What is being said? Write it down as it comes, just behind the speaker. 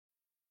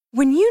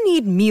When you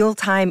need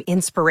mealtime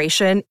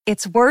inspiration,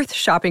 it's worth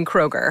shopping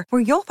Kroger,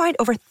 where you'll find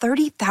over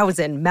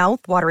 30,000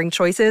 mouth-watering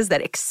choices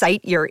that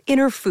excite your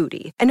inner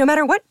foodie. And no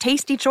matter what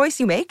tasty choice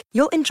you make,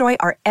 you'll enjoy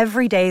our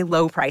everyday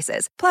low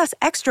prices, plus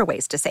extra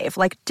ways to save,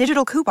 like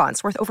digital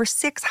coupons worth over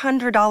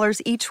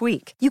 $600 each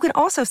week. You can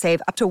also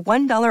save up to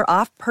 $1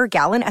 off per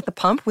gallon at the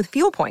pump with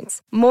fuel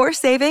points. More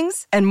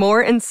savings and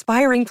more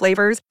inspiring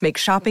flavors make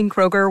shopping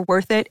Kroger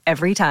worth it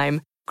every time.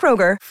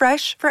 Kroger,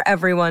 fresh for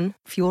everyone.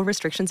 Fuel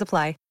restrictions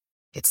apply.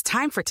 It's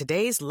time for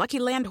today's Lucky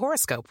Land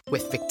horoscope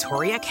with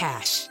Victoria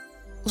Cash.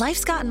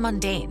 Life's gotten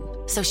mundane,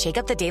 so shake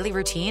up the daily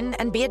routine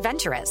and be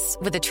adventurous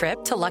with a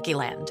trip to Lucky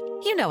Land.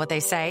 You know what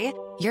they say,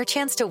 your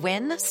chance to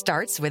win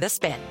starts with a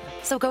spin.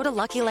 So go to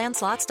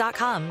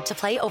LuckyLandSlots.com to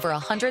play over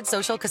 100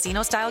 social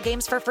casino-style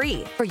games for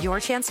free for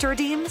your chance to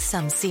redeem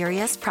some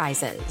serious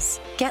prizes.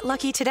 Get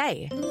lucky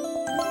today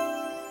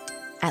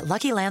at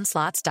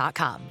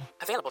LuckyLandSlots.com.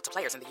 Available to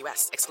players in the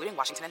U.S., excluding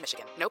Washington and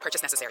Michigan. No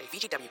purchase necessary.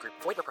 VGW Group.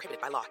 Void where prohibited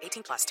by law.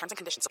 18+. Terms and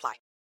conditions apply.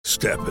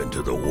 Step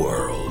into the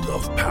world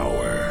of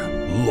power,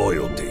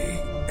 loyalty,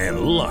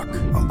 and luck.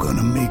 I'm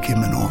gonna make him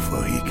an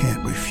offer he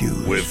can't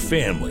refuse. With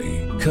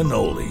family,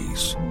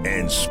 cannolis,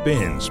 and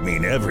spins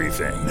mean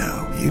everything.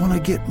 Now, you wanna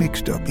get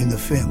mixed up in the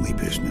family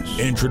business.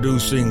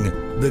 Introducing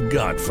The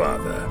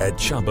Godfather at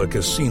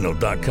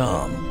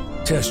ChumbaCasino.com.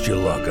 Test your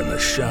luck in the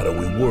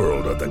shadowy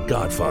world of The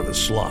Godfather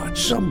slot.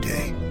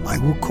 Someday, I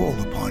will call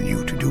upon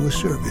you to do a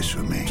service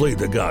for me. Play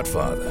The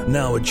Godfather,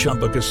 now at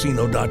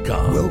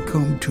ChumbaCasino.com.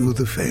 Welcome to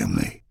the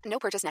family. No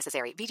purchase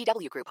necessary.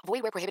 VGW Group.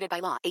 Void where prohibited by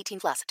law.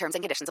 18+. Terms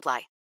and conditions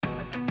apply.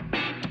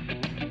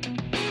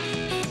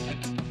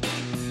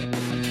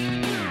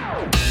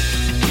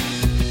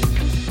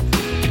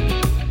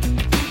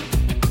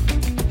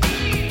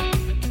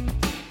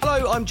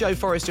 Hello, I'm Joe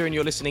Forrester and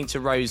you're listening to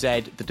Rose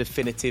Ed, the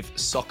definitive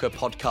soccer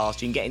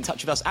podcast. You can get in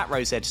touch with us at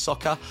Rose Ed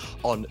Soccer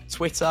on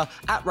Twitter,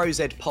 at Rose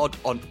Ed Pod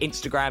on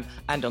Instagram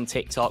and on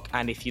TikTok.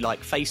 And if you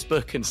like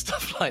Facebook and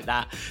stuff like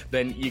that,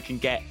 then you can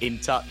get in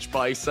touch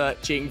by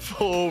searching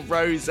for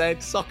Rose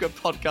Ed Soccer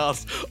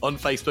Podcast on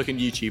Facebook and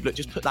YouTube. Look,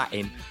 just put that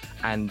in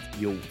and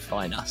you'll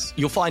find us.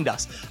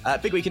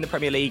 Big week in the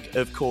Premier League,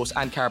 of course,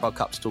 and Carabao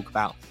Cup to talk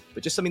about.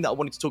 But just something that I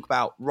wanted to talk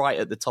about right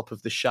at the top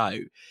of the show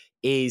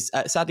is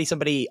sadly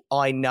somebody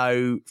I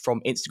know from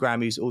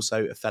Instagram who's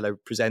also a fellow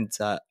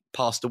presenter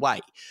passed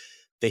away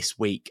this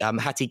week.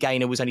 Hattie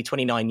Gaynor was only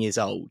 29 years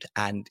old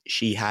and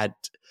she had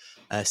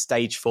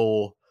stage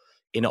 4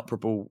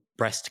 inoperable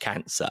breast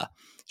cancer.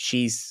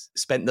 She's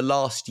spent the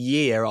last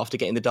year after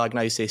getting the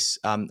diagnosis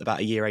about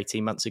a year,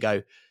 18 months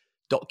ago,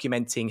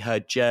 documenting her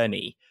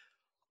journey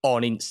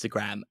on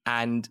Instagram.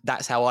 And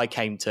that's how I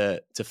came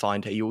to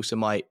find her. You also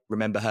might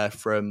remember her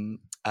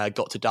from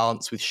Got to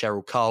Dance with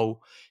Cheryl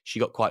Cole. She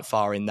got quite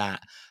far in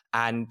that.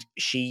 And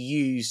she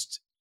used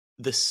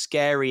the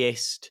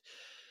scariest,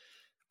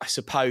 I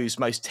suppose,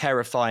 most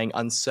terrifying,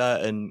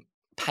 uncertain,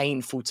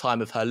 painful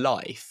time of her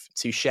life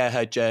to share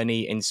her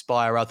journey,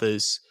 inspire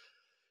others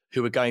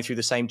who are going through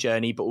the same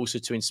journey, but also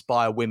to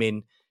inspire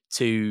women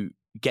to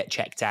get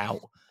checked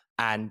out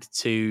and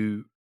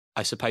to,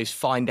 I suppose,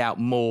 find out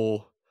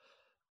more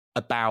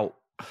about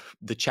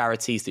the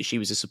charities that she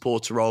was a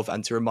supporter of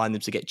and to remind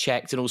them to get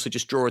checked and also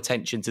just draw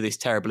attention to this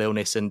terrible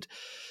illness and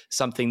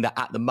something that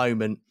at the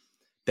moment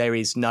there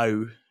is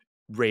no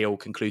real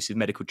conclusive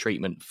medical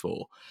treatment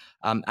for.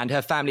 And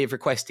her family have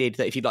requested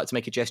that if you'd like to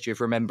make a gesture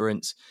of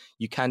remembrance,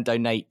 you can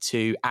donate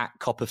to at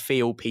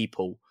Copperfield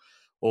People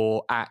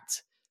or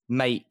at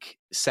Make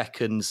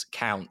Seconds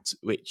Count,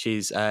 which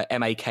is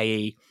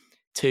MAKE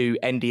to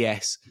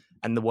NDS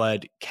and the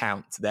word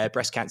count. They're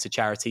breast cancer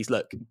charities.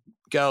 Look,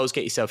 girls,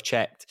 get yourself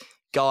checked.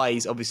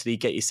 Guys, obviously,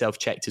 get yourself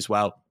checked as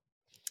well.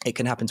 It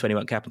can happen to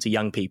anyone, it can happen to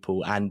young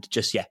people. And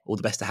just, all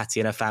the best to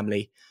Hattie and her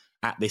family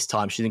at this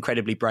time. She's an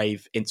incredibly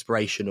brave,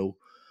 inspirational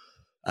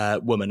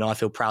woman. I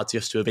feel proud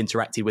just to have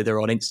interacted with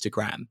her on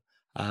Instagram.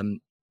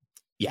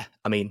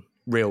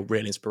 Real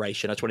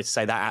inspiration. I just wanted to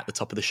say that at the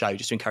top of the show,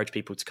 just to encourage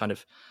people to kind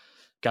of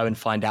go and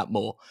find out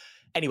more.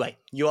 Anyway,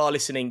 you are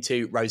listening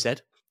to Rose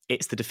Ed.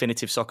 It's the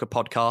definitive soccer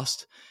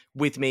podcast.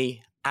 With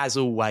me, as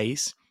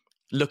always,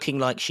 looking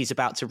like she's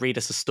about to read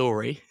us a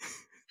story,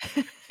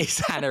 it's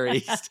Hannah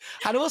East.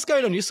 Hannah, what's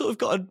going on? You've sort of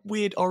got a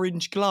weird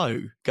orange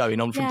glow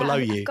going on from below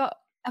you.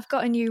 I've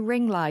got a new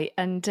ring light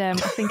and I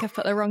think I've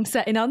put the wrong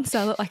setting on, so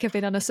I look like I've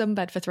been on a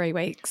sunbed for 3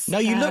 weeks. No,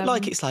 you look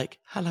like it's like,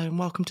 hello and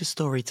welcome to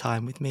story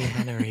time with me and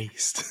Hannah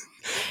East.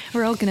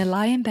 We're all going to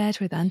lie in bed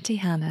with Auntie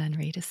Hannah and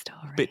read a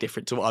story. Bit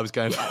different to what I was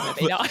going for.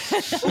 Maybe not.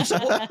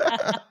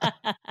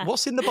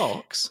 What's in the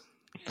box?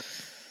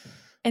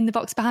 In the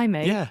box behind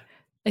me? Yeah.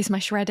 It's my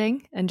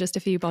shredding and just a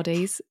few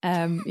bodies.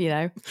 You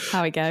know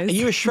how it goes. Are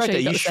you a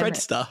shredder? You shred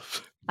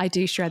stuff? I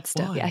do shred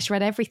stuff. Why? Yeah, I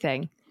shred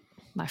everything.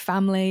 My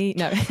family.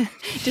 No,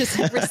 just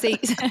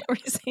receipts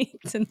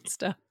and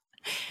stuff.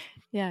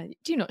 Yeah.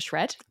 Do you not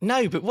shred?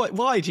 No, but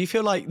why? Do you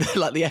feel like the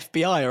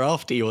FBI are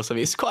after you or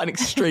something? It's quite an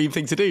extreme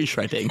thing to do,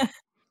 shredding.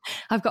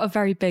 I've got a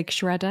very big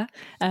shredder.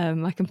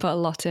 I can put a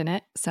lot in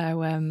it.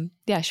 So,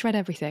 shred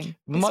everything.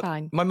 It's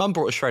fine. My mum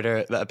brought a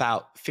shredder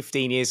about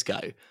 15 years ago.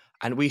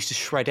 and we used to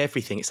shred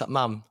everything. It's like,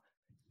 Mum,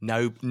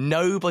 no,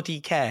 nobody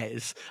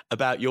cares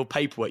about your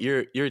paperwork.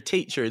 You're a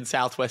teacher in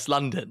Southwest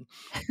London.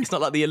 It's not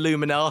like the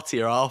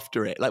Illuminati are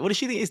after it. Like, what does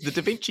she think it is? The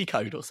Da Vinci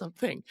Code or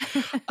something?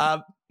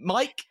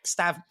 Mike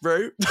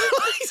Stavru.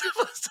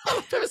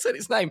 I've never said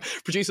his name.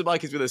 Producer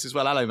Mike is with us as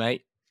well. Hello,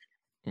 mate.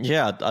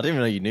 Yeah, I didn't even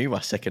know you knew my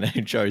second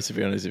name, Joe, to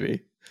be honest with you.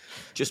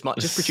 Just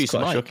Producer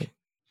Mike. Shocking.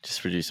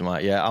 Just Producer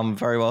Mike. Yeah, I'm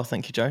very well.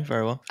 Thank you, Joe.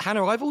 Very well.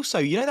 Hannah, I've also,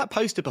 you know that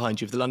poster behind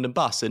you of the London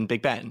bus and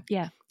Big Ben?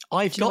 Yeah.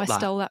 I've got that. I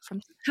stole that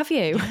from... Have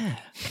you? Yeah.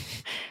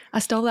 I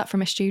stole that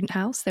from a student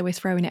house. They were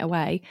throwing it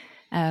away,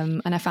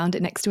 and I found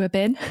it next to a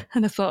bin,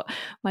 and I thought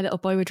my little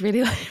boy would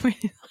really like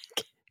it.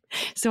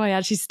 So I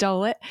actually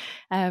stole it.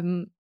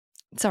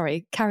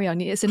 Sorry, carry on.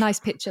 It's a nice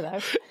picture,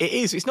 though. It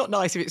is. It's not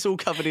nice if it's all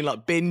covered in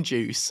like bin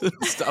juice and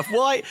stuff.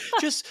 Why?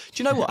 Do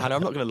you know what, Hannah?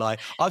 I'm not going to lie.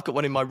 I've got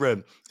one in my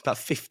room. It's about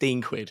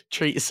 15 quid.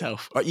 Treat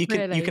yourself. Right, you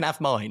can have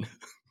mine.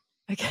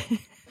 Okay.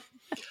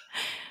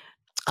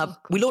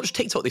 We launched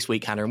TikTok this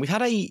week, Hannah, and we've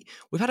had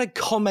a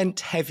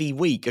comment-heavy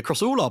week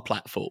across all our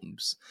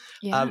platforms.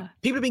 Yeah.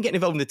 People have been getting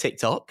involved in the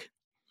TikTok.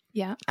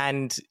 Yeah.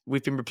 And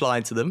we've been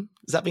replying to them.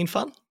 Has that been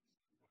fun?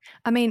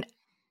 I mean,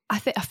 I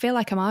feel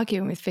like I'm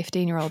arguing with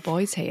 15-year-old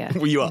boys here.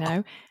 Well, you are.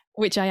 Know,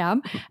 which I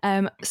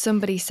am.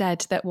 Somebody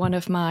said that one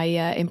of my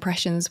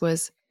impressions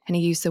was, and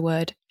he used the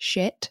word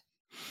shit.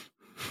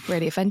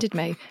 Really offended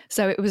me.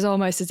 So it was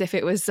almost as if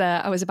it was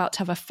I was about to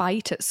have a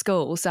fight at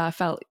school. So I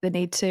felt the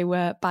need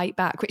to bite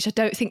back, which I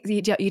don't think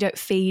you don't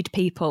feed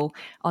people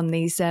on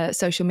these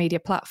social media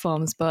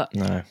platforms. But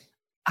no,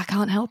 I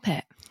can't help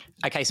it.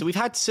 Okay, so we've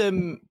had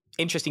some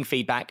interesting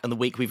feedback on the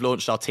week we've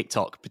launched our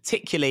TikTok,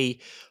 particularly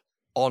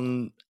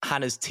on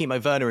Hannah's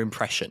Timo Werner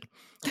impression.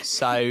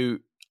 So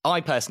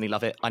I personally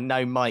love it. I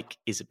know Mike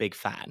is a big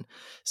fan.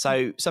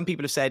 So some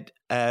people have said,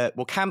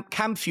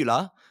 Cam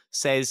Fuller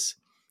says,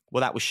 well,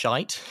 that was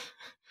shite.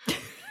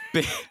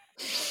 Big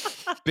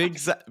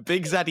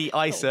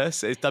Zaddy Isa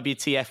says,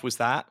 WTF was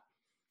that?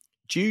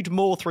 Jude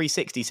Moore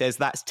 360 says,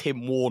 that's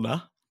Tim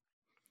Warner.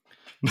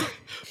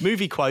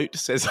 Movie Quote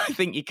says, I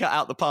think you cut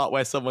out the part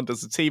where someone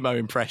does a Timo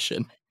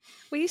impression.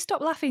 Will you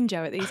stop laughing,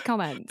 Joe, at these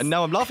comments? And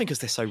no, I'm laughing because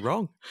they're so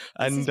wrong.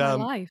 This is my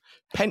life.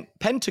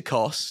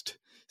 Pentecost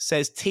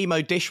says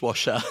Timo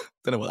dishwasher.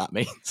 Don't know what that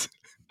means.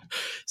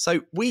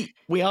 So we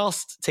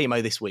asked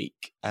Timo this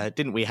week,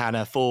 didn't we,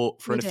 Hannah, for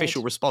an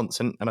official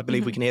response, and I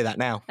believe we can hear that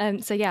now.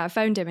 So yeah, I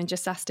phoned him and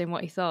just asked him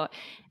what he thought,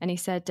 and he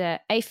said,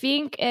 "I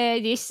think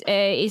this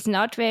is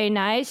not very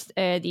nice.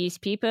 These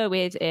people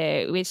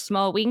with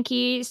small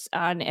winkies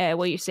on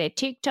what you say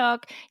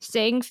TikTok,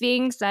 saying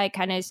things like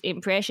Hannah's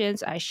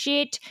impressions are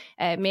shit,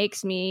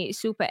 makes me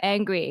super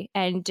angry,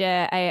 and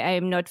I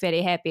am not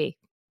very happy."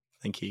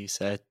 Thank you,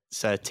 Sir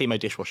Timo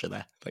dishwasher.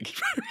 There, thank you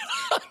very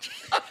much.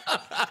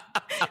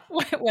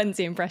 When's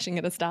the impression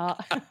going to start?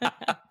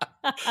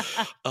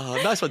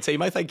 Nice one,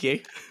 Timo. Thank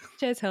you.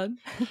 Cheers, hon.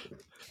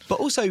 But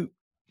also,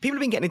 people have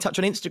been getting in touch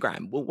on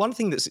Instagram. Well, one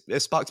thing that's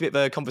sparked a bit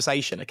of a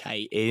conversation,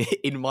 okay,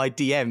 in my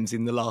DMs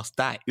literally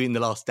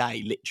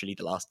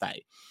the last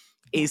day,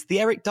 is the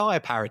Eric Dyer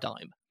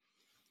paradigm.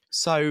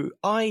 So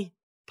I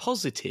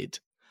posited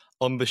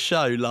on the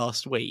show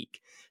last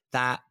week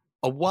that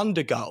a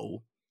wonder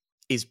goal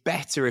is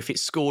better if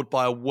it's scored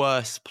by a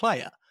worse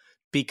player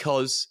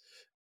because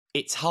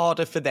it's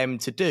harder for them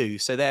to do.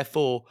 So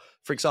therefore,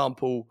 for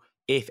example,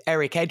 if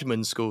Eric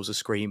Edmonds scores a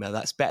screamer,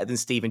 that's better than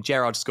Steven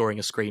Gerrard scoring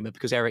a screamer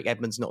because Eric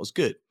Edmonds not as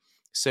good.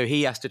 So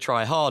he has to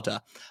try harder.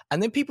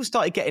 And then people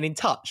started getting in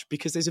touch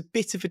because there's a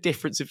bit of a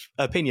difference of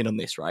opinion on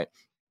this, right?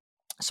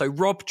 So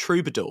Rob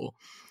Troubadour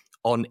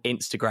on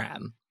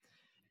Instagram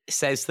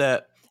says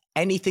that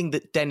anything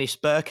that Dennis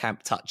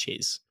Bergkamp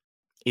touches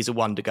is a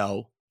wonder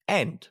goal.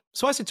 End.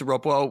 So I said to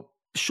Rob, well,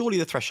 surely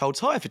the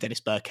threshold's higher for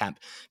Dennis Bergkamp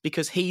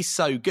because he's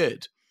so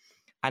good.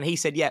 And he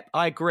said, yep,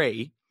 I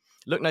agree.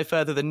 Look no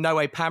further than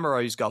Noé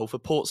Pamaro's goal for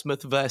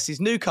Portsmouth versus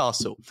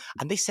Newcastle.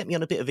 And this sent me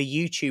on a bit of a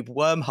YouTube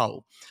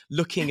wormhole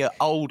looking at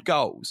old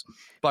goals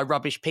by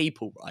rubbish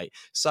people, right?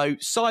 So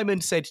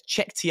Simon said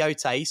Cheick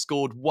Tiote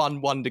scored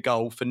one wonder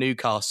goal for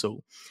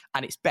Newcastle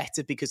and it's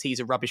better because he's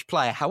a rubbish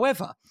player.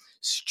 However,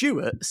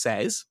 Stuart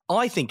says,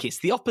 I think it's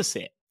the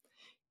opposite.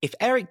 If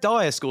Eric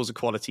Dyer scores a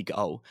quality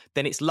goal,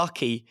 then it's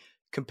lucky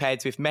compared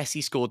to if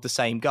Messi scored the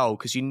same goal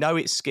because you know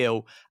it's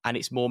skill and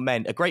it's more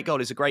meant. A great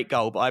goal is a great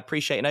goal, but I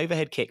appreciate an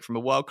overhead kick from a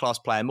world-class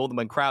player more than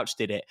when Crouch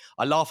did it.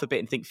 I laugh a bit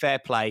and think fair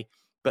play,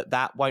 but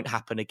that won't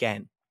happen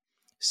again.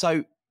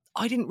 So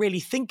I didn't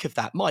really think of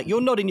that. Mike,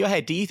 you're nodding your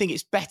head. Do you think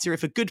it's better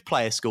if a good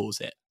player scores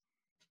it?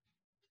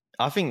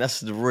 I think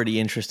that's a really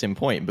interesting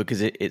point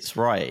because it's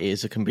right. It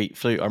is a complete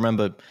fluke. I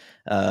remember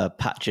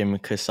Patjim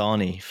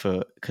Kasami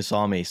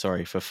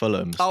for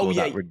Fulham scored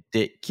that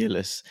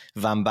ridiculous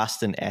Van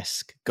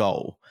Basten-esque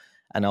goal.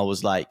 And I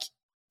was like,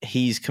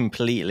 he's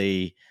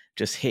completely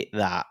just hit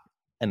that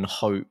and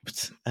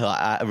hoped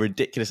at a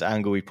ridiculous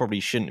angle he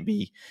probably shouldn't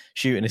be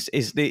shooting.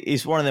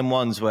 It's one of them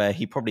ones where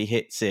he probably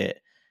hits it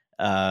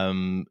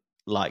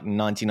like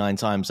 99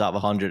 times out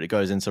of 100 it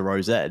goes into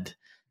Rosette.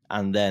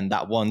 and then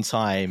that one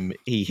time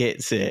he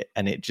hits it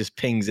and it just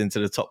pings into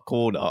the top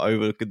corner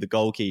over the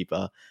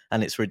goalkeeper,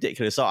 and it's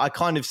ridiculous. So I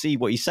kind of see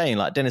what you're saying.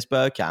 Like Dennis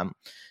Bergkamp,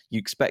 you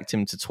expect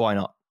him to twine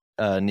up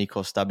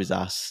Nikos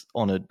Dabizas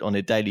on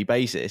a daily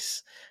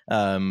basis,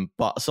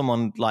 but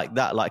someone like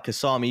that, like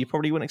Kasami, you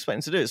probably wouldn't expect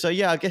him to do it. So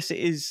yeah, I guess it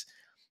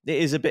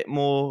is a bit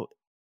more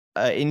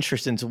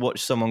interesting to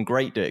watch someone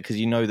great do it, because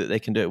you know that they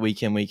can do it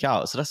week in, week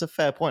out. So that's a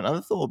fair point. I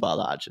never thought about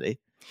that, actually.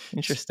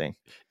 Interesting.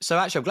 So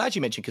actually, I'm glad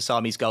you mentioned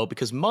Kasami's goal,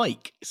 because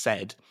Mike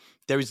said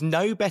there is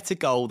no better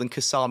goal than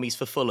Kasami's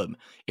for Fulham.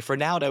 If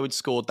Ronaldo had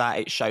scored that,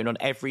 it's shown on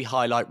every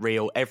highlight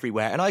reel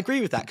everywhere. And I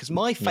agree with that, because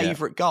my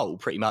favourite goal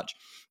pretty much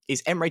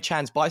is Emre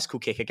Can's bicycle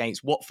kick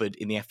against Watford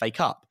in the FA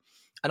Cup.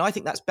 And I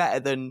think that's better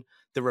than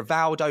the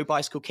Rivaldo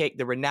bicycle kick,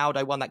 the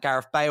Ronaldo one, that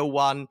Gareth Bale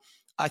one.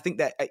 I think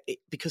that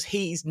because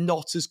he's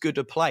not as good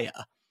a player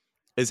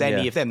as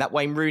any of them. That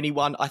Wayne Rooney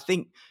one, I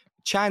think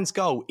Chan's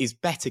goal is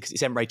better because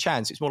it's Emre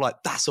Can. So it's more like,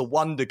 that's a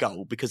wonder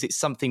goal because it's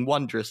something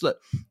wondrous. Look,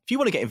 if you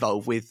want to get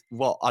involved with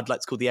what I'd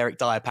like to call the Eric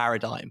Dyer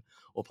paradigm,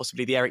 or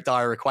possibly the Eric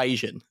Dyer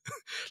equation,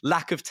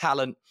 lack of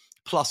talent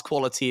plus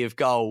quality of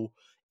goal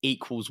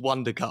equals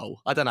wonder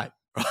goal. I don't know.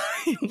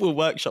 We'll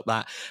workshop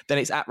that. Then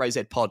it's at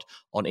RoseEdPod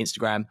on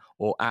Instagram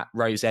or at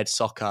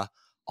RoseEdSoccer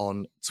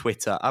on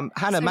Twitter.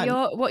 Hannah,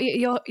 so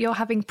you're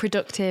having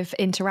productive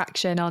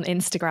interaction on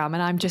Instagram,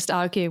 and I'm just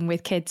arguing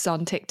with kids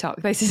on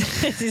TikTok. This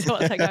is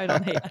what's going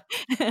on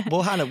here.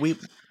 Well, Hannah,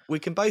 we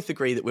can both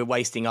agree that we're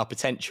wasting our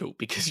potential,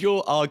 because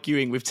you're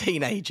arguing with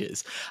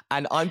teenagers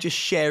and I'm just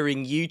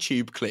sharing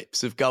YouTube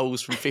clips of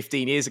goals from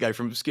 15 years ago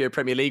from obscure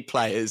Premier League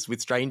players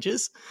with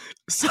strangers.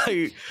 So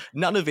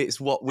none of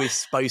it's what we're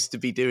supposed to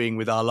be doing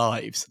with our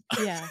lives.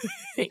 Yeah.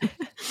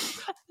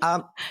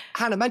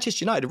 Hannah,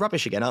 Manchester United are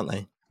rubbish again, aren't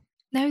they?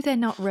 No, they're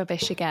not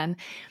rubbish again.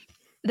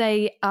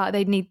 They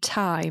need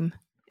time,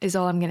 is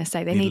all I'm going to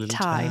say. They need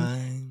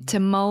time to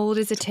mould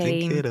as a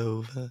team. Think it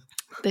over.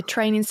 The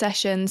training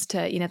sessions, to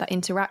that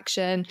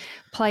interaction,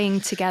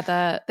 playing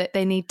together, that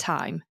they need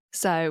time.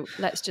 So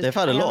let's just. They've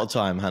had a lot of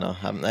time, Hannah,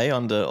 haven't they,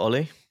 under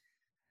Ollie?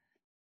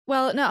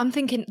 Well, no, I'm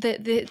thinking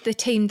the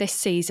team this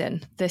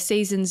season. The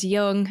season's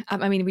young.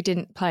 I mean, we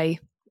didn't play.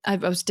 I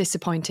was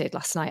disappointed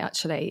last night,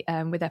 actually,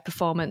 with their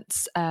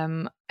performance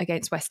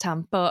against West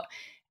Ham, but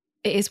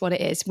it is what it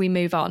is. We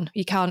move on.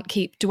 You can't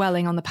keep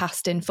dwelling on the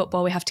past in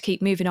football. We have to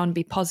keep moving on,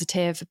 be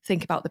positive,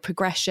 think about the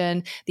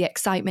progression, the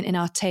excitement in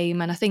our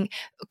team. And I think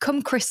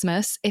come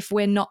Christmas, if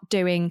we're not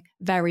doing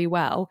very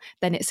well,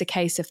 then it's a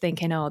case of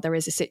thinking, oh, there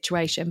is a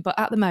situation. But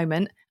at the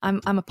moment,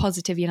 I'm a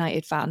positive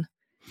United fan,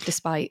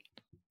 despite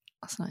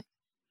last night.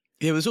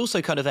 There was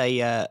also kind of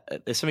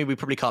there's something we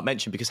probably can't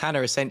mention, because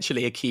Hannah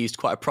essentially accused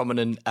quite a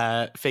prominent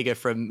figure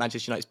from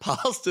Manchester United's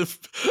past of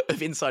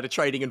insider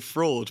trading and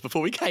fraud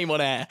before we came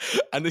on air.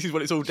 And this is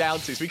what it's all down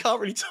to. So we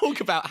can't really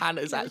talk about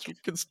Hannah's actual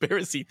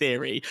conspiracy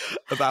theory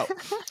about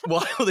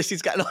why all this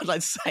is going on. I'd like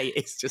to say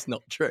it's just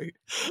not true.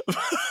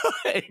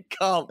 It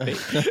can't be.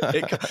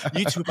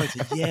 You two are both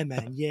like, yeah,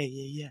 man,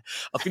 yeah.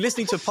 I've been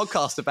listening to a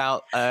podcast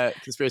about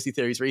conspiracy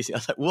theories recently. I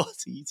was like, what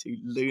are you two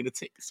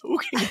lunatics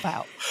talking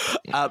about?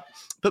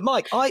 But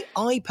Mike,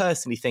 I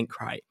personally think,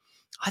 right,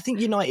 I think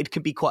United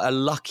could be quite a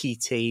lucky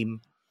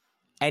team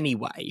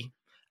anyway.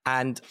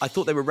 And I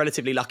thought they were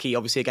relatively lucky,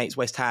 obviously, against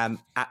West Ham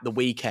at the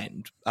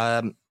weekend,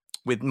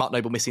 with Mark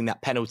Noble missing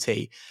that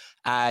penalty.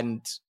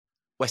 And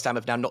West Ham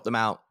have now knocked them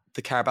out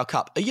the Carabao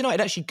Cup. Are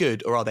United actually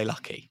good, or are they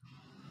lucky?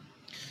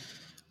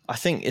 I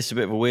think it's a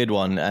bit of a weird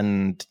one.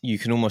 And you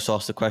can almost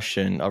ask the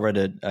question. I read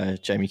a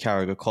Jamie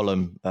Carragher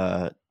column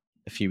a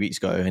few weeks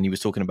ago, and he was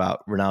talking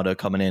about Ronaldo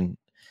coming in.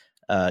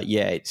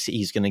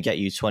 He's going to get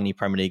you 20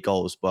 Premier League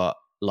goals, but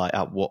like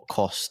at what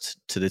cost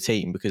to the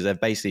team? Because they've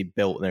basically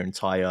built their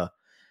entire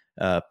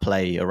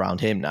play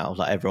around him now.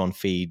 Like everyone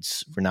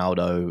feeds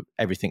Ronaldo.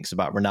 Everything's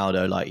about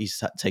Ronaldo. Like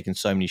he's taken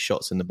so many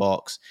shots in the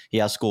box. He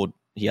has scored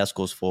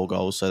 4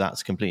 goals, so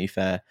that's completely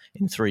fair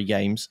in 3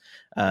 games.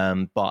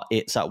 But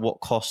it's at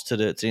what cost to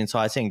the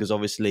entire team? Because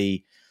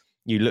obviously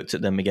you looked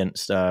at them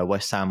against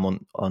West Ham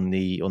on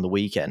the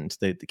weekend,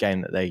 the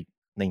game that they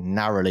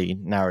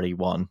narrowly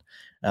won.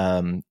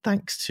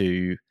 Thanks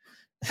to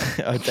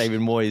David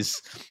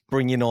Moyes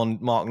bringing on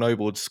Mark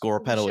Noble to score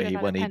a penalty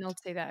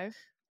penalty though.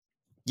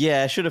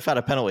 Yeah, should have had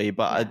a penalty,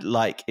 but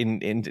like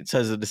in terms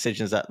of the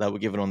decisions that were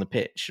given on the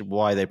pitch,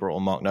 why they brought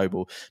on Mark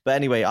Noble. But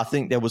anyway, I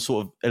think there was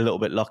sort of a little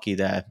bit lucky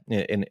there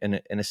in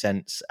a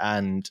sense,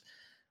 and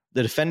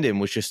the defending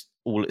was just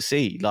all at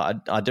sea. Like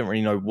I didn't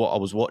really know what I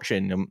was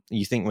watching.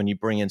 You think when you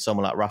bring in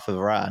someone like Rafa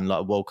Varane, like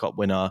a World Cup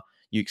winner,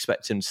 you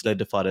expect him to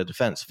solidify their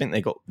defence. I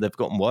think they've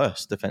gotten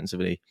worse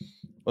defensively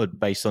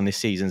based on this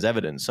season's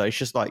evidence. So it's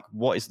just like,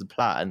 what is the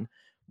plan?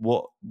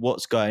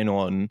 What's going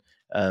on?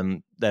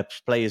 Their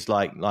players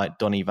like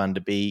Donny van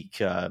der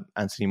Beek,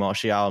 Anthony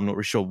Martial, I'm not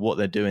really sure what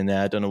they're doing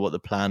there. I don't know what the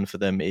plan for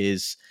them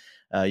is.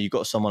 You've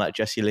got someone like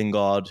Jesse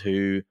Lingard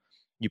who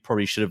you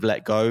probably should have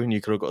let go and you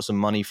could have got some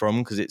money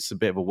from, because it's a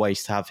bit of a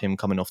waste to have him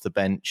coming off the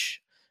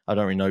bench. I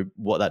don't really know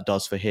what that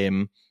does for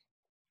him.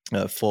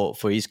 for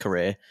his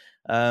career.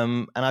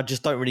 And I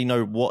just don't really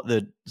know what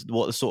the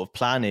sort of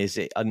plan is.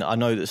 I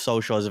know that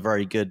Solskjaer is a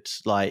very good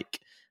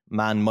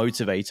man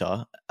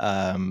motivator,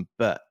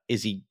 but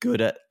is he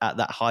good at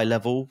that high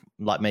level,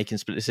 like making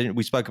split decisions?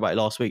 We spoke about it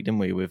last week, didn't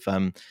we, with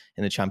in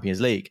the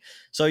Champions League?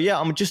 So yeah,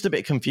 I'm just a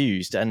bit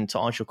confused. And to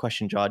answer your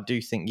question, Joe, I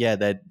do think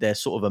they're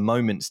sort of a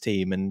moments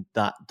team, and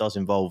that does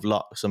involve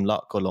some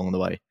luck along the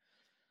way.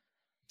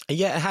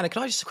 Yeah, Hannah,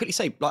 can I just quickly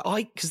say,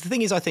 because the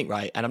thing is, I think,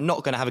 right, and I'm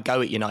not going to have a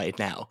go at United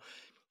now,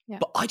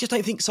 but I just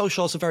don't think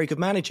Solskjaer's a very good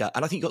manager,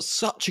 and I think you've got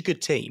such a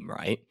good team,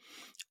 right?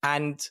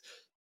 And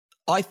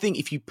I think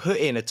if you put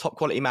in a top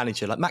quality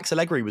manager, like Max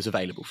Allegri was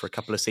available for a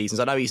couple of seasons.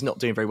 I know he's not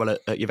doing very well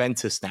at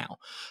Juventus now,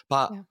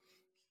 but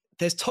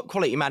there's top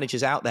quality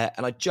managers out there.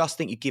 And I just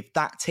think you give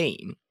that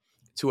team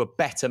to a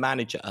better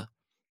manager,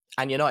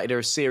 and United are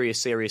a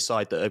serious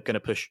side that are going to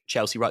push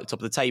Chelsea right at the top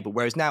of the table.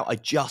 Whereas now I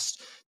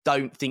just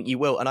don't think you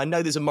will. And I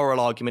know there's a moral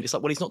argument. It's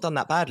like, well, he's not done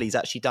that badly. He's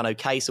actually done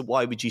okay. So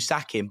why would you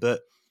sack him?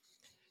 But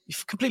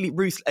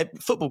completely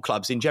football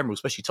clubs in general,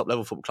 especially top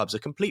level football clubs, are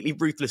completely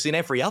ruthless in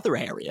every other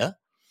area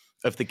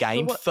of the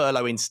game,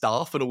 furloughing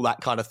staff and all that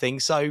kind of thing.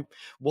 So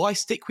why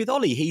stick with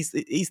Ollie? He's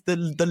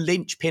the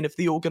linchpin of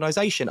the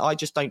organisation. I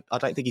don't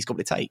think he's got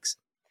what it takes.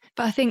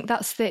 But I think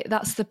that's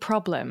the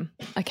problem,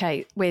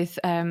 okay, with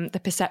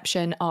the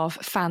perception of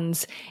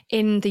fans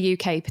in the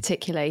UK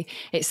particularly.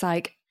 It's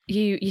like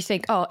you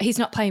think, oh, he's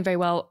not playing very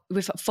well.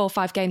 We've 4 or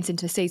 5 games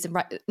into the season,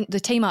 right? The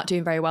team aren't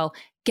doing very well.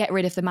 Get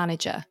rid of the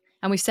manager.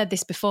 And we've said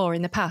this before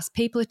in the past,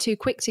 people are too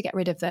quick to get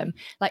rid of them.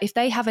 Like if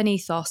they have an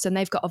ethos and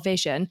they've got a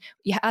vision,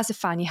 as a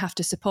fan, you have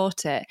to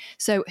support it.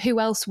 So who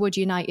else would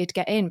United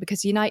get in?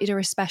 Because United are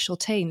a special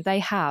team. They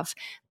have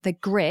the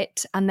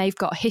grit and they've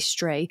got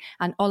history,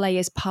 and Ole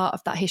is part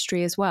of that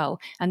history as well.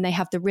 And they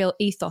have the real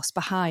ethos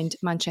behind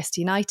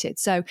Manchester United.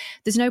 So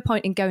there's no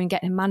point in going and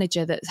getting a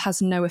manager that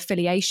has no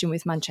affiliation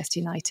with Manchester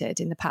United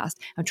in the past.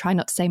 I'm trying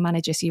not to say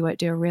manager so you won't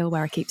do a reel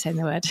where I keep saying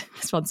the word,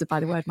 sponsored by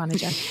the word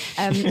manager.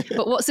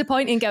 But what's the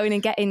point in going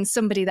and getting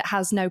somebody that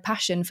has no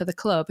passion for the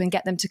club and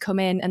get them to come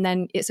in, and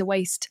then it's a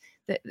waste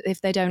that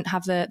if they don't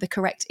have the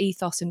correct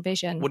ethos and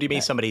vision. What do you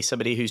mean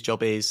somebody whose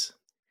job is?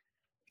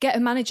 Get a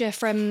manager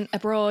from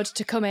abroad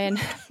to come in.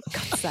 For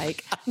God's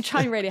sake. I'm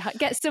trying really hard.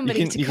 Get somebody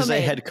to come in. You can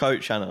say head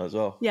coach, Hannah, as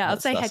well. Yeah,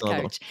 I'll say head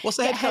coach. What's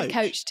the head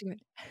coach? To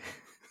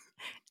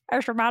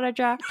as a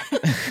manager.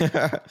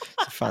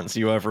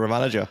 Fancy you over a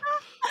manager.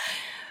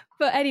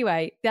 But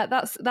anyway,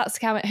 that's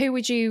comment. Who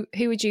would you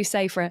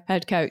say for a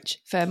head coach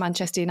for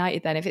Manchester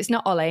United then? If it's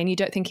not Ole and you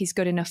don't think he's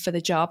good enough for the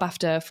job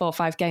after 4 or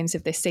 5 games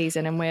of this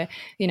season, and we're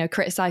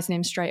criticising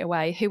him straight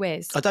away, who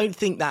is? I don't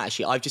think that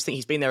actually. I just think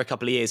he's been there a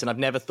couple of years, and I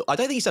don't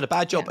think he's done a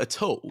bad job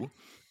at all.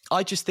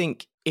 I just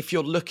think if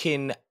you're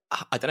looking,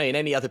 I don't know, in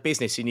any other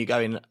business, and you're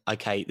going,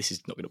 okay, this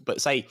is not good.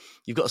 But say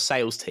you've got a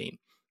sales team,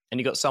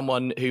 and you've got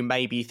someone who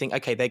maybe you think,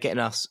 okay, they're getting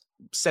us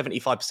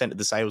 75% of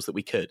the sales that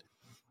we could.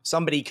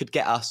 Somebody could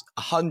get us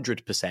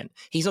 100%.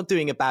 He's not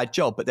doing a bad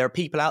job, but there are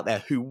people out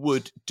there who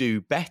would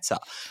do better.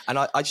 And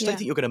I just don't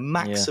think you're going to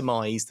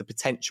maximise the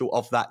potential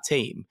of that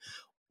team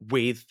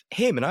with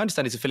him. And I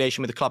understand his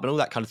affiliation with the club and all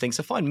that kind of thing.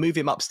 So fine, move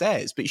him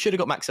upstairs. But you should have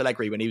got Max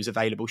Allegri when he was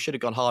available. Should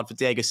have gone hard for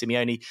Diego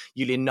Simeone,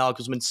 Julian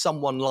Nagelsmann,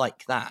 someone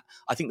like that.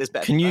 I think there's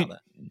better people out there.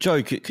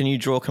 Joe, can you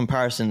draw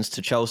comparisons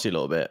to Chelsea a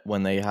little bit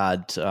when they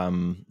had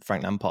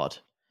Frank Lampard?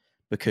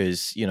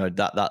 Because,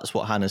 that's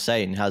what Hannah's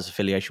saying. He has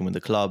affiliation with the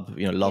club,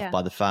 loved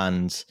by the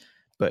fans.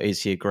 But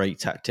is he a great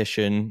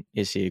tactician?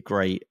 Is he a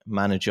great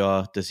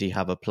manager? Does he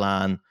have a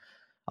plan?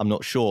 I'm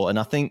not sure. And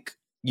I think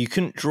you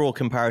couldn't draw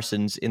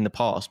comparisons in the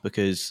past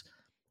because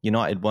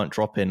United weren't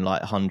dropping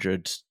like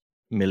 100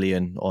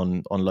 million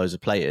on loads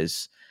of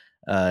players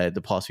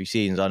the past few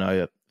seasons. I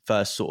know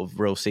first sort of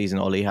real season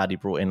Ole had, he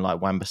brought in like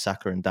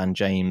Wan-Bissaka and Dan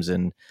James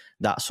and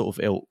that sort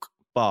of ilk.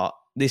 But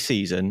this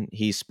season,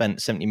 he's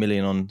spent 70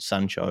 million on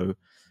Sancho.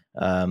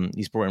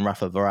 He's brought in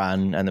Rafa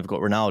Varane and they've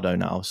got Ronaldo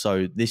now.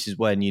 So this is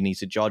when you need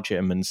to judge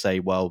him and say,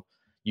 well,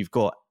 you've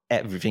got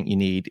everything you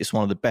need. It's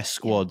one of the best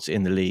squads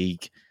in the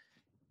league,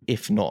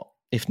 if not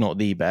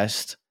the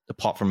best,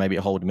 apart from maybe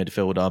a holding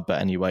midfielder. But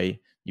anyway,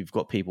 you've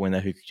got people in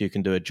there who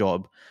can do a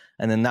job.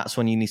 And then that's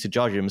when you need to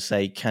judge him and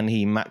say, can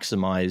he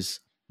maximise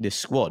this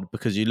squad?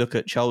 Because you look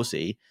at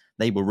Chelsea,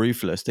 they were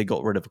ruthless. They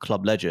got rid of a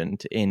club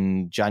legend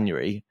in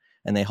January.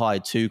 And they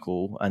hired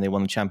Tuchel and they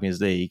won the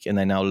Champions League and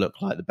they now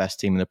look like the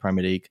best team in the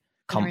Premier League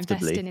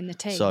comfortably. They're investing in the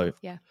team. So,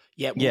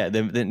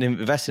 they're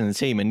investing in the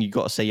team, and you've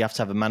got to say you have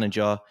to have a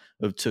manager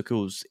of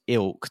Tuchel's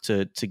ilk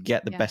to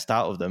get the best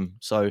out of them.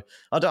 So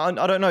I don't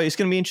know. It's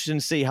going to be interesting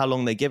to see how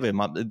long they give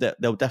him.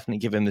 They'll definitely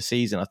give him the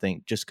season, I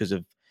think, just because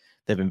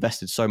they've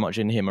invested so much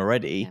in him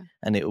already. Yeah.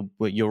 And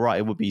you're right,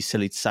 it would be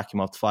silly to sack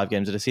him after 5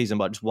 games of the season,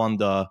 but I just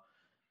wonder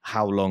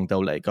how long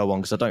they'll let it go on,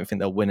 because I don't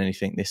think they'll win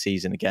anything this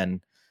season again.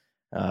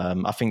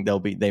 I think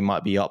they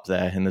might be up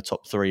there in the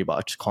top 3, but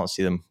I just can't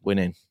see them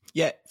winning.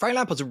 Yeah, Frank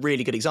Lampard's a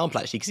really good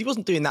example, actually, because he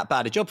wasn't doing that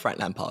bad a job, Frank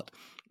Lampard.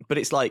 But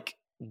it's like,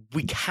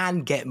 we can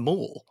get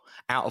more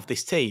out of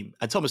this team.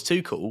 And Thomas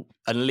Tuchel,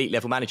 an elite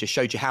level manager,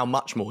 showed you how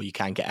much more you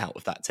can get out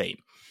of that team.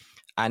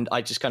 And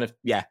I just kind of,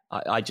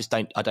 I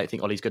don't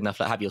think Ollie's good enough.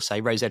 Like, have your say,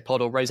 Rose Ed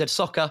Pod or Rose Ed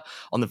Soccer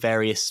on the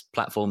various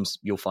platforms.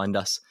 You'll find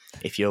us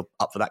if you're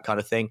up for that kind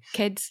of thing.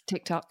 Kids,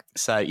 TikTok.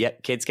 So, yeah,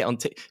 kids, get on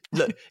TikTok.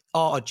 Look,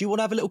 do you want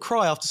to have a little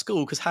cry after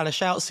school because Hannah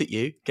shouts at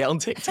you? Get on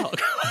TikTok.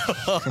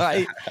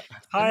 Right.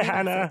 Hi,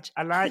 Hannah.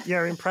 I like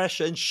your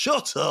impression.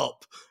 Shut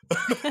up.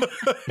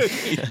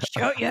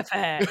 Shut your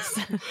face.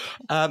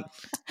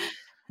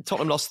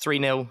 Tottenham lost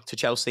 3-0 to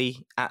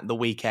Chelsea at the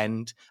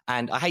weekend.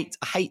 And I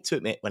hate to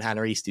admit when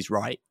Hannah East is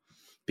right,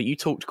 but you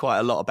talked quite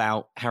a lot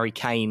about Harry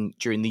Kane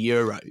during the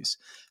Euros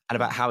and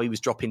about how he was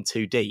dropping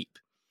too deep.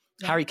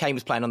 Yeah. Harry Kane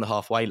was playing on the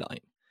halfway line.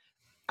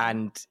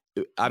 And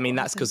I mean,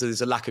 that's because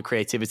there's a lack of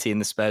creativity in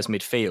the Spurs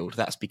midfield.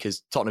 That's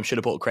because Tottenham should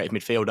have bought a creative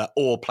midfielder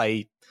or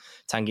play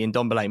Tanguy and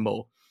Ndombele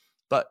more.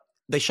 But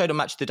they showed on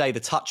Match of the Day the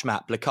touch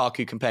map,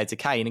 Lukaku compared to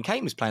Kane, and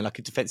Kane was playing like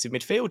a defensive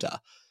midfielder.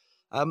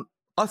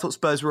 I thought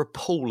Spurs were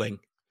appalling,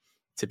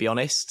 to be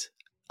honest.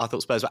 I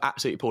thought Spurs were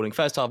absolutely appalling.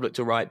 First half looked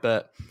all right,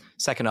 but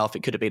second half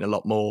it could have been a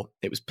lot more.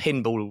 It was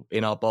pinball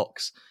in our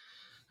box.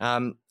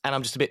 And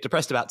I'm just a bit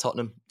depressed about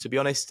Tottenham, to be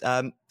honest.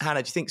 Hannah, do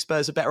you think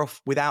Spurs are better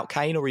off without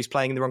Kane, or he's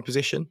playing in the wrong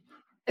position?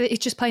 He's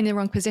just playing in the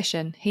wrong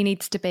position. He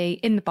needs to be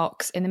in the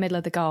box, in the middle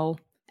of the goal,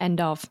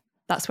 end of.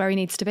 That's where he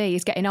needs to be.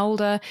 He's getting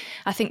older.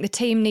 I think the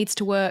team needs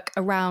to work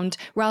around,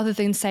 rather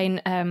than saying,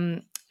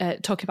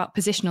 talking about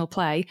positional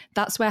play,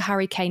 that's where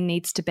Harry Kane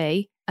needs to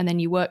be. And then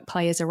you work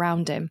players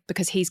around him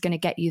because he's going to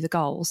get you the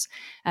goals.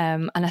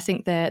 And I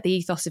think the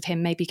ethos of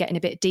him maybe getting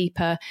a bit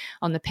deeper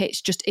on the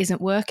pitch just isn't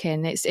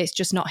working. It's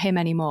just not him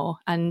anymore.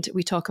 And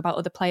we talk about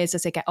other players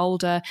as they get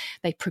older,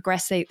 they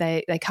progress,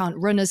 they can't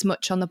run as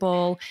much on the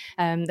ball.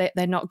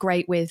 They're not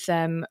great with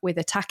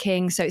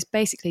attacking. So it's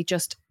basically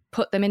just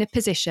put them in a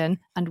position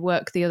and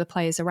work the other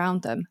players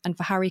around them. And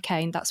for Harry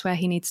Kane, that's where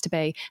he needs to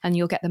be. And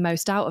you'll get the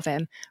most out of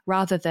him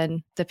rather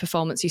than the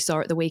performance you saw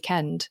at the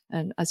weekend,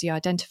 and as you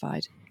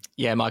identified.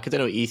 Yeah, Mike, I don't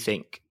know what you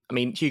think. I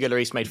mean, Hugo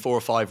Lloris made 4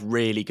 or 5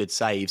 really good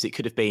saves. It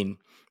could have been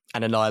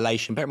an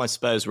annihilation. Bear in mind,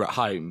 Spurs were at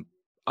home.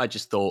 I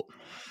just thought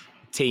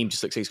team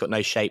just looks like it's got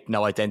no shape,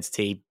 no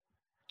identity,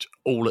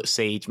 all at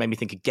siege. Made me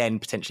think again,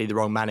 potentially the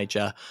wrong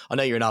manager. I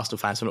know you're an Arsenal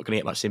fan, so I'm not going to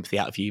get much sympathy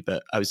out of you,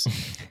 but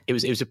it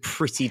was a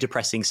pretty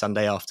depressing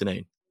Sunday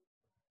afternoon.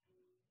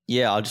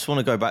 Yeah, I just want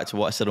to go back to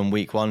what I said on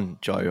week 1,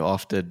 Joe,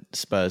 after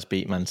Spurs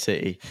beat Man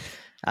City.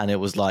 And it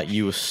was like,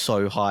 you were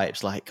so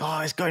hyped, like,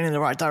 oh, it's going in the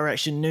right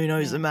direction.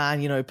 Nuno's the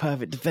man,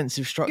 perfect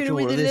defensive structure,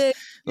 all of this,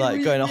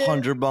 like going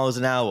 100 miles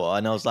an hour.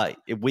 And I was like,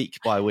 week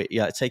by week,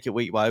 take it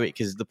week by week,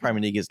 because the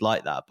Premier League is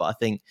like that. But I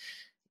think,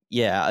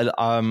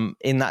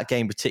 in that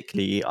game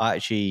particularly, I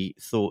actually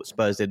thought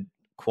Spurs did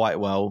quite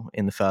well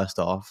in the first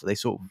half. They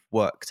sort of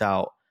worked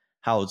out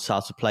how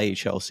to play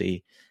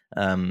Chelsea.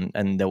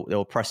 And they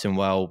were pressing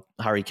well.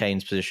 Harry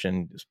Kane's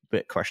position was a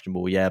bit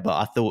questionable, but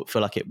I feel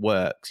like it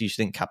works. You just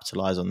didn't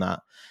capitalise on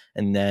that.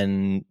 And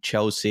then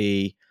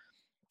Chelsea,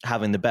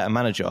 having the better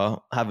manager,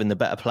 having the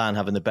better plan,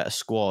 having the better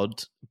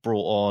squad,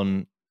 brought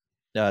on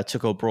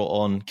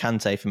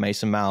Kante for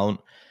Mason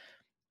Mount,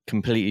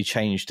 completely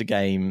changed the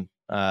game.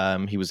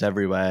 He was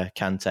everywhere.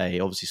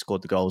 Kante obviously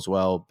scored the goal as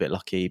well, a bit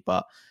lucky,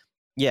 but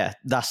yeah,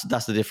 that's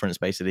the difference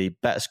basically.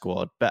 Better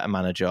squad, better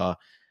manager,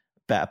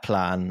 better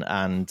plan,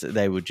 and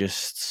they were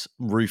just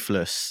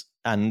ruthless.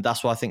 And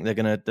that's why I think they're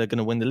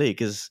gonna win the league,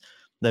 because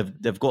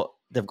they've got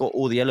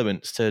all the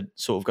elements to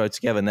sort of go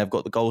together, and they've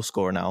got the goal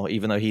scorer now.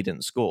 Even though he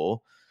didn't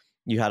score,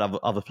 you had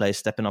other players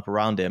stepping up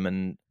around him.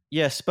 And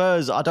yeah,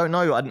 Spurs, I don't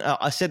know.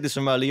 I said this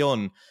from early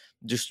on,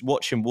 just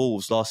watching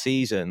Wolves last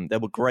season. They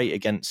were great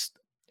against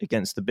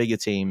the bigger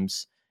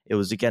teams. It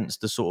was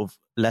against the sort of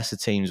lesser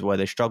teams where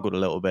they struggled a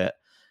little bit.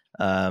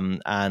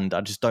 And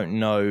I just don't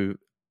know,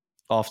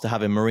 after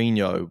having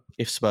Mourinho,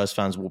 if Spurs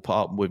fans will put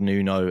up with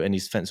Nuno and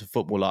his defensive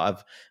football. Like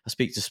I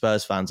speak to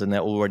Spurs fans and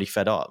they're already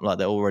fed up. Like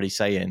they're already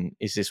saying,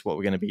 "Is this what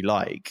we're going to be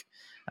like?"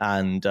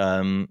 And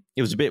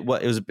it was a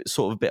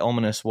bit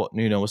ominous what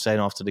Nuno was saying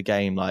after the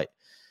game, like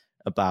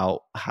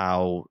about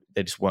how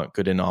they just weren't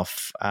good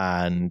enough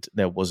and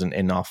there wasn't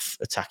enough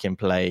attacking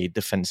play.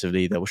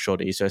 Defensively, they were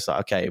shoddy. So it's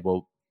like, okay,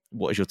 well,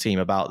 what is your team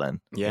about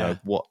then? Yeah.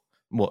 What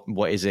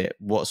is it?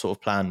 What sort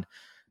of plan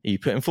are you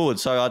putting forward?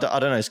 So I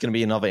don't know. It's going to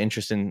be another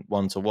interesting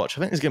one to watch.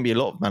 I think there's going to be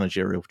a lot of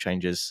managerial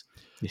changes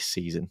this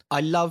season. I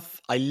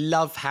love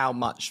how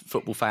much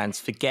football fans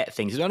forget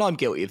things. And I'm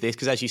guilty of this,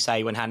 because as you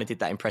say, when Hannah did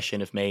that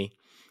impression of me,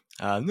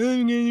 whatever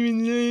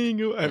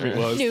it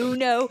was.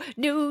 No.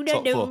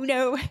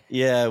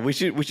 Yeah, we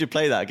should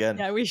play that again.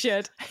 Yeah, we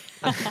should.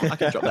 I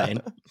can drop that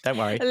in. Don't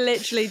worry.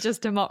 Literally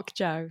just to mock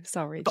Joe.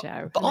 Sorry,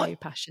 Joe. I know you're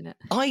passionate.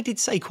 I did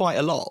say quite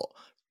a lot,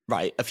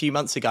 right, a few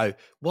months ago,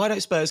 why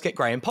don't Spurs get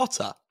Graham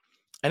Potter?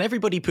 And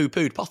everybody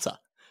poo-pooed Potter.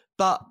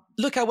 But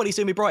look how well he's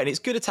doing with Brighton. It's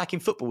good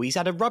attacking football. He's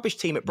had a rubbish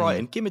team at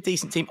Brighton. Give him a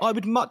decent team. I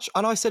would much,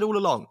 and I said all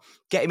along,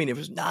 get him in. It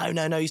was,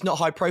 no, he's not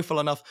high profile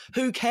enough.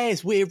 Who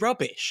cares? We're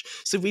rubbish.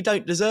 So we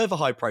don't deserve a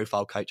high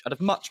profile coach. I'd have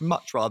much,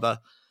 much rather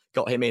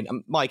got him in.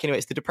 And Mike, anyway,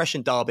 it's the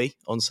Depression Derby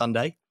on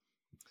Sunday.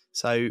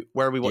 So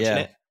where are we watching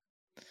it?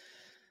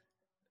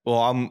 Well,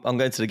 I'm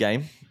going to the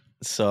game.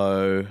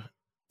 So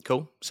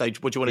Cool. So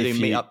what do you want to do?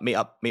 Meet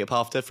up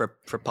after for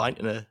a pint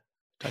and a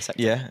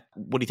dissector? Yeah.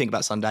 What do you think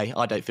about Sunday?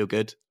 I don't feel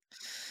good.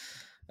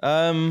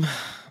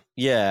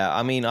 Yeah,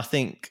 I mean, I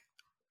think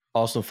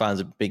Arsenal fans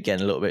have been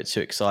getting a little bit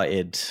too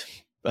excited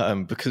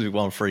because we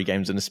won 3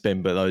 games in a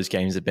spin, but those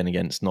games have been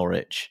against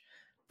Norwich,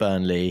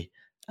 Burnley,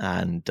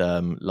 and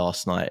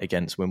last night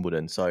against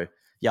Wimbledon. So,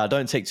 yeah, I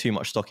don't take too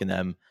much stock in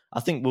them. I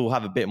think we'll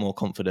have a bit more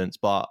confidence,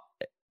 but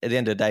at the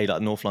end of the day,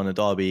 like North London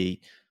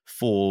derby,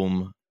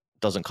 form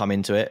doesn't come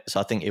into it. So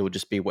I think it will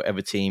just be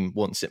whatever team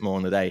wants it more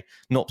on the day.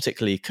 Not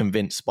particularly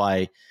convinced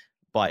by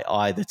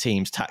either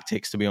team's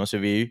tactics, to be honest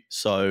with you.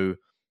 So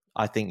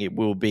I think it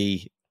will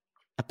be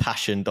a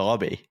passion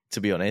derby,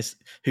 to be honest.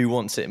 Who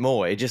wants it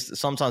more? It just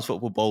sometimes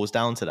football boils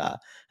down to that,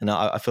 and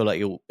I feel like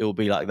it'll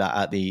be like that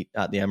at the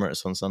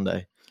Emirates on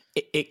Sunday.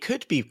 It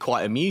could be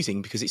quite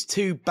amusing because it's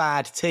 2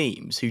 bad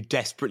teams who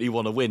desperately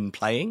want to win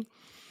playing.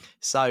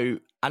 So,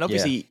 and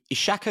obviously, Is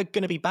Xhaka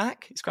going to be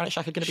back? Is Granit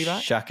Xhaka going to be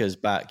back? Xhaka's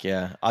back,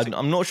 yeah.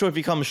 I'm not sure if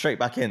he comes straight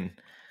back in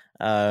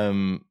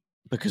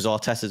because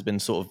Arteta's been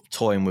sort of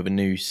toying with a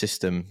new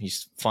system.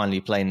 He's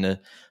finally playing the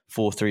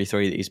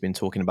 4-3-3 that he's been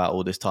talking about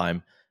all this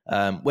time.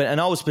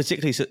 And I was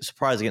particularly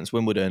surprised against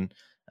Wimbledon,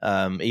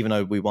 even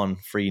though we won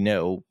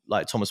 3-0,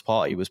 like Thomas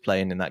Partey was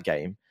playing in that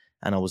game.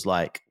 And I was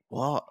like,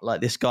 what?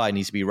 Like, this guy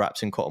needs to be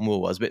wrapped in cotton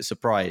wool. I was a bit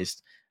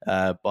surprised,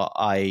 but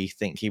I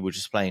think he was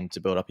just playing to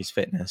build up his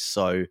fitness.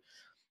 So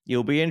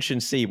it'll be interesting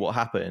to see what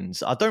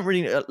happens. I don't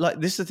really like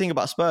this. Is the thing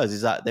about Spurs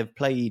is that they've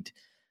played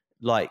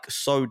like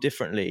so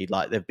differently.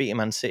 Like they've beaten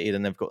Man City,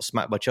 then they've got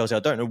smacked by Chelsea. I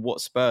don't know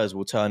what Spurs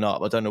will turn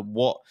up. I don't know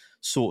what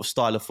sort of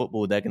style of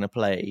football they're going to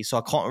play. So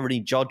I can't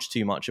really judge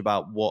too much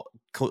about what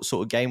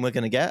sort of game we're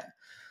going to get.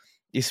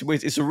 It's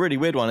a really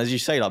weird one, as you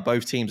say. Like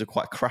both teams are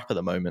quite crap at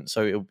the moment,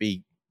 so it'll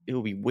be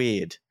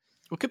weird.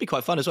 Well, it could be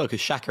quite fun as well because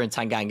Xhaka and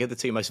Tanganga, the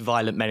 2 most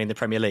violent men in the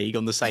Premier League,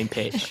 on the same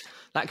pitch.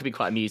 That could be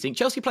quite amusing.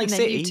 Chelsea playing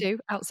City. You 2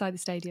 outside the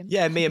stadium.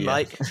 Yeah, me and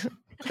Mike.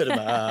 Put them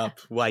up.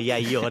 Why,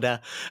 yeah,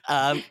 Yoda.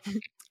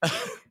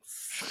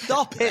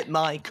 Stop it,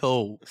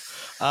 Michael.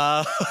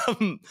 I'll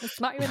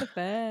smack you in the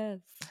face.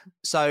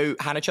 So,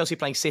 Hannah, Chelsea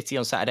playing City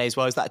on Saturday as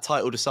well. Is that a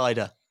title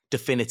decider?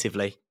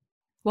 Definitively.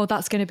 Well,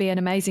 that's going to be an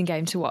amazing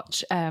game to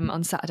watch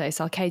on Saturday.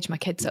 So I'll cage my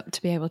kids up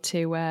to be able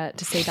to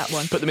see that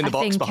one. Put them in the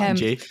box behind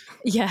you.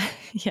 Yeah,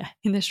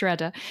 in the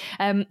shredder.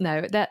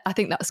 I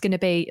think that's going to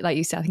be, like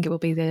you said, I think it will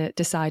be the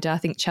decider. I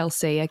think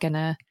Chelsea are going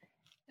to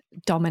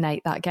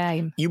dominate that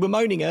game. You were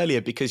moaning earlier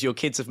because your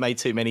kids have made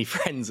too many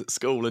friends at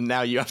school and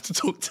now you have to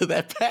talk to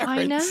their parents.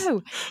 I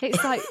know.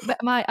 It's like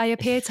I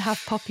appear to have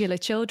popular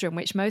children,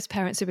 which most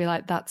parents would be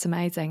like, that's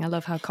amazing. I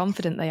love how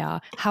confident they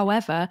are.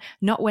 However,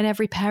 not when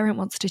every parent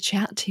wants to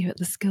chat to you at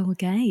the school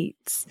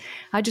gates.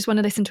 I just want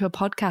to listen to a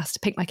podcast,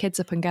 pick my kids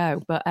up and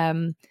go. But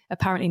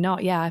apparently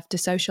not. Yeah, I have to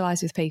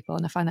socialise with people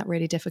and I find that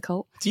really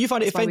difficult. Do you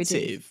find it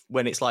offensive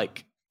when it's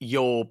like,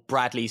 you're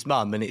Bradley's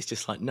mum and it's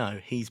just like, no,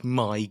 he's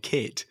my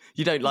kid?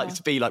 You don't like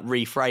to be like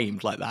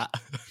reframed like that?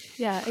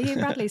 Yeah. Are you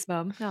Bradley's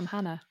mum? No, I'm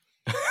Hannah.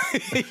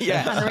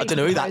 Yeah. Hannah, I don't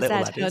know who that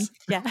little lad is.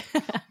 Yeah.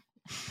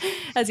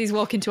 As he's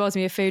walking towards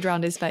me with food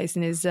around his face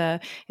and his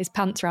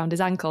pants around his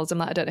ankles, I'm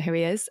like, I don't know who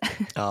he is.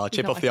 Oh,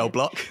 chip off the old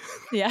block.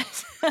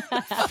 Yes.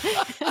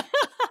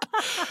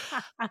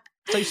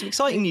 So some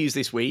exciting news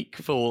this week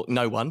for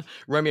no one.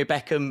 Romeo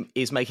Beckham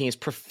is making his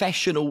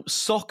professional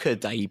soccer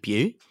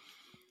debut.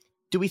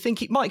 Do we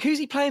think Mike, who's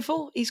he playing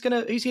for? Who's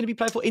gonna be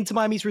playing for Inter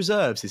Miami's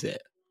reserves, is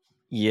it?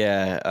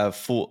 Yeah,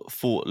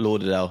 Fort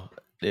Lauderdale,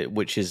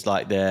 which is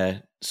like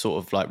their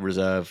sort of like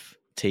reserve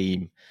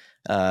team.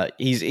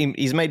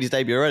 He's made his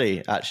debut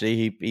already.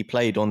 Actually, he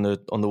played on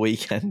the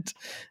weekend,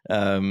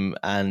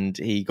 and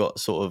he got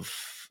sort of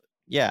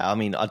I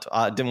mean,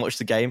 I didn't watch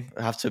the game.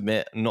 I have to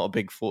admit, I'm not a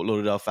big Fort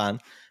Lauderdale fan,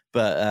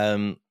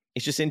 but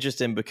it's just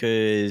interesting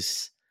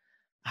because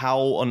how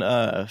on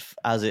earth,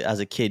 as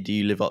a kid, do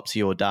you live up to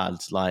your dad?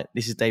 Like,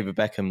 this is David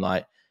Beckham,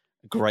 like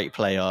great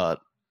player,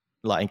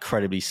 like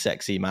incredibly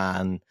sexy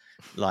man,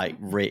 like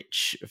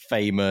rich,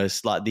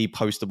 famous, like the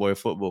poster boy of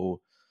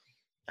football.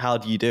 How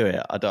do you do it?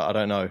 I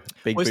don't know.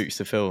 Big boots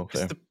to fill.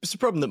 So. It's the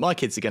problem that my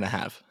kids are going to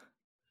have.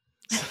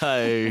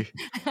 So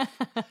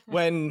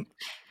when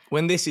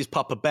this is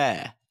Papa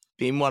Bear,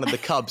 being one of the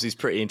Cubs is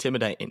pretty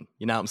intimidating.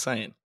 You know what I'm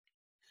saying?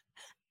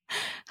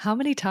 How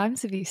many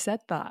times have you said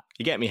that?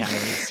 You get me,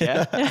 Hannah?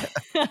 Yeah.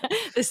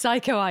 The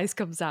psycho eyes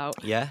comes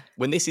out. Yeah.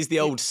 When this is the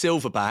old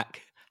Silverback,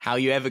 how are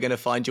you ever going to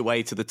find your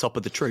way to the top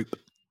of the troop?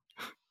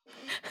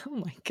 Oh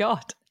my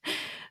God.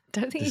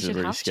 Don't think you should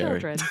really have scary.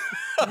 children.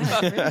 Yeah,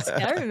 it's really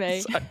scaring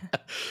me.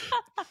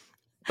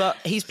 But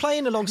he's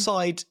playing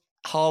alongside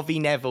Harvey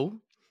Neville,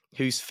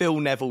 who's Phil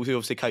Neville's, who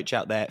obviously coach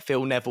out there,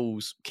 Phil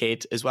Neville's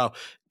kid as well.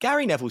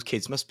 Gary Neville's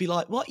kids must be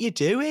like, what are you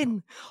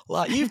doing?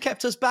 Like, you've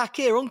kept us back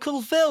here.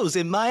 Uncle Phil's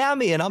in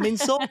Miami and I'm in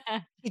Salt. What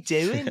are you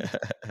doing?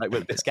 Like,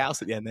 went a bit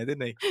scouse at the end there,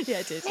 didn't he? Yeah,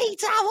 it did. Hey,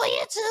 Dad, what are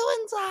you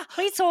doing, Dad? What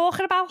are you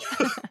talking about?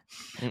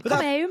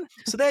 Come home.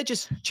 So they're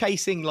just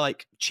chasing,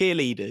 like,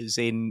 cheerleaders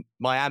in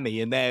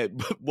Miami and they're,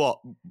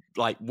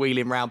 like,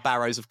 wheeling around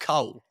barrows of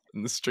coal.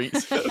 and the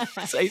streets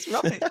say it's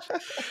rubbish.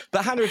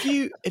 But Hannah, have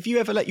you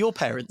ever let your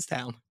parents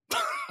down?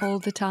 All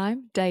the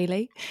time,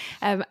 daily.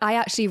 I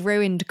actually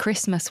ruined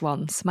Christmas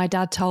once. My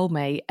dad told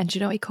me, and do you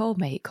know what he called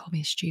me? He called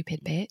me a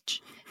stupid bitch.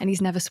 And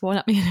he's never sworn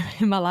at me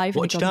in my life.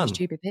 What had you done? Me a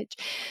stupid bitch.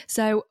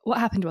 So what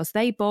happened was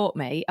they bought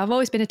me, I've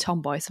always been a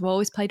tomboy, so I've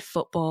always played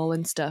football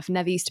and stuff,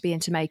 never used to be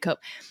into makeup.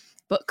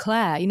 But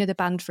Claire, you know the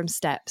band from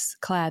Steps,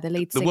 Claire, the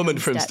lead singer. The woman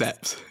from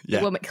Steps. Yeah.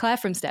 The woman, Claire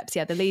from Steps,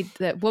 yeah,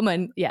 the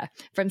woman, yeah,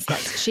 from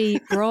Steps. She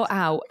brought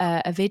out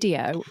a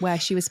video where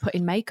she was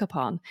putting makeup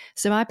on.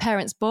 So my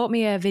parents bought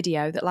me a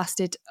video that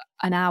lasted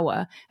an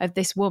hour of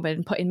this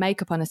woman putting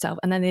makeup on herself,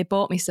 and then they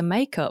bought me some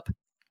makeup.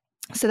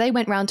 So they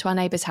went round to our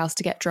neighbour's house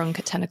to get drunk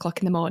at 10 o'clock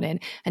in the morning,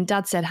 and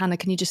Dad said, Hannah,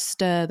 can you just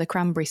stir the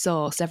cranberry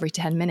sauce every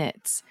 10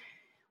 minutes?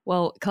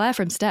 Well, Claire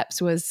from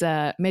Steps was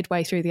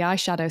midway through the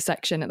eyeshadow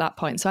section at that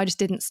point, so I just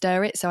didn't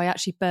stir it. So I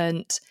actually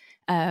burnt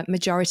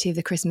majority of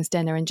the Christmas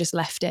dinner and just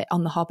left it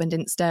on the hob and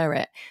didn't stir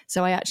it.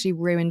 So I actually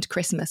ruined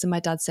Christmas, and my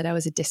dad said I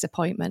was a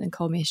disappointment and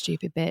called me a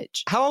stupid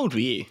bitch. How old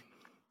were you?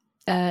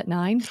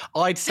 9.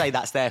 I'd say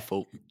that's their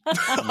fault.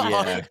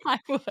 Yeah. I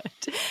would.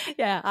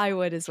 Yeah, I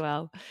would as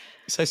well.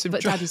 So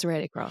but Dad was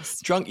really cross.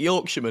 Drunk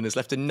Yorkshireman has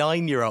left a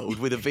 9-year-old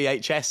with a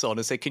VHS on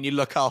and said, can you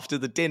look after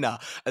the dinner?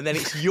 And then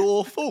it's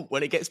your fault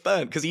when it gets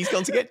burnt because he's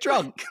gone to get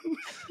drunk.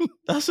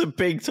 That's a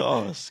big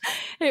task.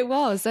 It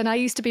was. And I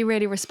used to be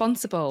really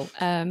responsible.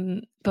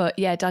 But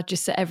yeah, Dad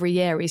just said every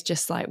year he's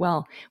just like,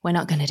 well, we're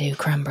not going to do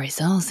cranberry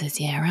sauce this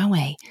year, are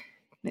we?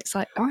 And it's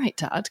like, all right,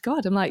 Dad,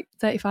 God, I'm like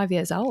 35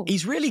 years old.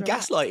 He's really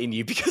gaslighting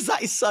you because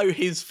that is so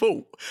his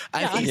fault.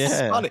 And he's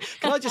funny.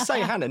 Can I just say,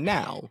 Hannah,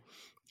 now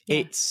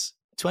it's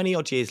 20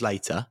 odd years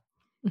later.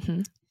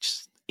 Mm-hmm.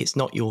 It's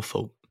not your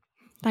fault.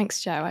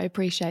 Thanks, Joe. I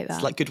appreciate that.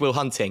 It's like Good Will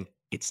Hunting.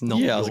 It's not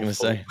your fault. I was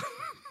going to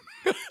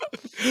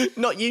say.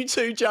 Not you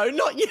too, Joe.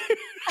 Not you.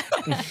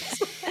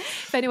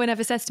 If anyone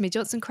ever says to me, do you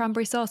want some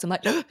cranberry sauce? I'm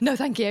like, no,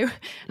 thank you.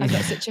 I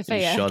get such a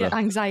fear. I get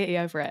anxiety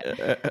over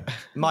it.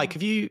 Mike,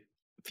 have you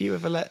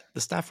ever let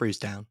the Stavrous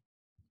down?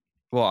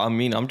 Well, I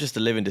mean, I'm just a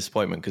living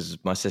disappointment because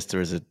my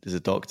sister is a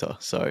doctor.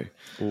 So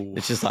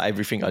It's just like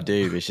everything I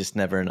do, it's just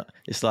never enough.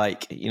 It's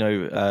like, you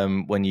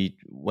know,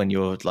 when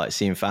you're like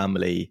seeing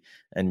family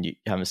and you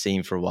haven't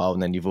seen for a while,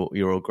 and then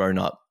you're all grown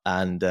up,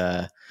 and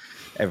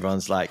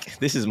everyone's like,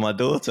 this is my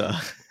daughter.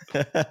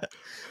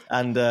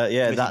 And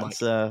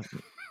that's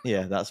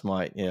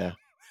my,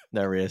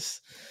 there he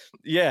is.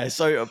 Yeah.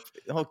 So,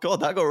 oh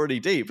God, that got really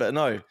deep, but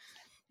no.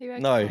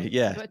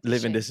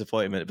 Living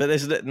disappointment. But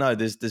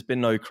there's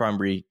been no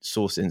cranberry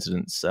sauce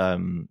incidents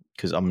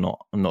because I'm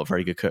not a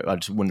very good cook. I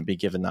just wouldn't be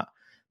given that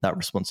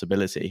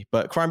responsibility.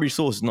 But cranberry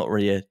sauce is not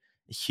really a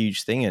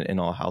huge thing in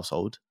our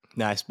household.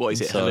 Nice. What is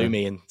it?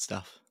 Halloumi and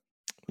stuff.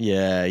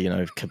 Yeah, you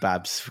know,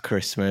 kebabs for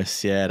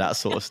Christmas. Yeah, that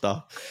sort of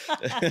stuff.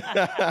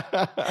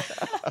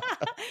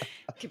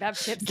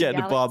 Kebab chips. Get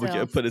the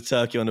barbecue, put the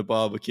turkey on the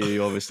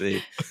barbecue,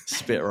 obviously.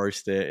 Spit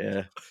roast it,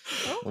 yeah.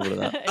 All of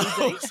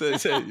that.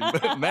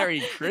 So,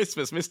 Merry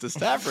Christmas, Mr.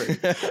 Stavrous.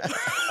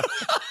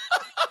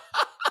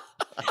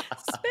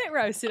 Spit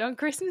roasted on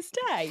Christmas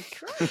Day.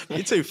 Christ.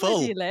 You're too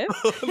full. Where do you live?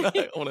 No,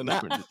 I want a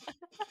nap.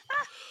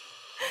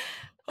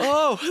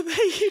 Oh,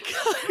 there you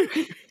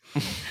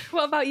go.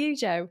 What about you,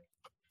 Joe?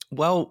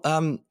 Well,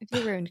 if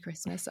you ruined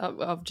Christmas,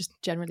 I'll just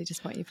generally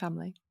disappoint your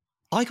family.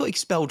 I got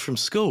expelled from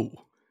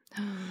school.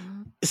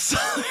 So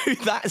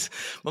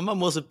my mum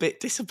was a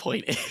bit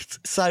disappointed.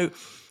 So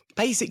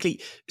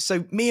basically,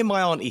 me and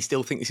my auntie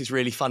still think this is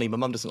really funny. My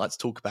mum doesn't like to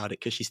talk about it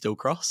because she's still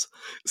cross.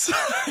 So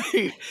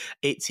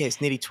it's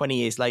nearly 20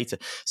 years later.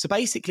 So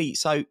basically,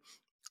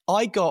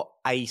 I got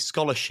a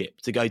scholarship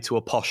to go to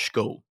a posh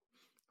school.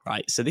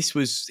 Right. So this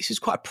was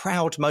quite a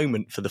proud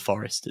moment for the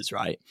Foresters,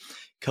 right?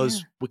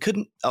 Because we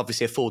couldn't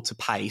obviously afford to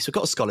pay. So I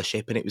got a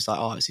scholarship and it was like,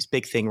 oh, it's this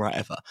big thing,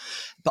 whatever.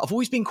 But I've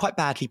always been quite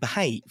badly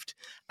behaved.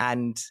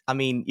 And I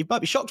mean, you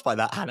might be shocked by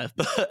that, Hannah,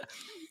 but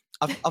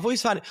I've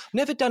always found it.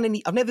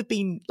 I've never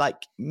been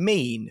like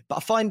mean, but I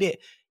find it,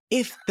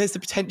 if there's the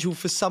potential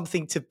for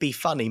something to be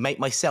funny, make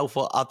myself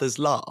or others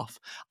laugh,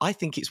 I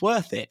think it's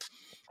worth it.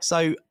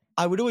 So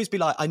I would always be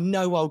like, I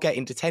know I'll get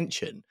in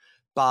detention,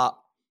 but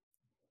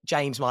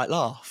James might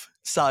laugh.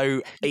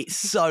 So it's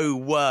so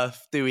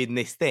worth doing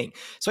this thing.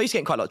 So I used to get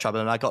in quite a lot of trouble,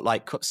 and I got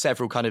like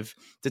several kind of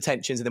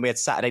detentions, and then we had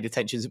Saturday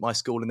detentions at my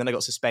school, and then I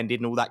got suspended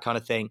and all that kind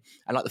of thing.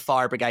 And like the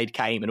fire brigade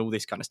came and all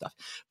this kind of stuff.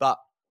 But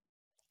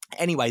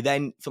anyway,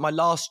 then for my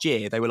last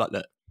year, they were like,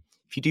 look,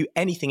 if you do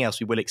anything else,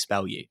 we will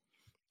expel you.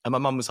 And my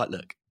mum was like,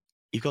 look,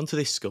 you've gone to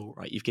this school,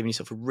 right? You've given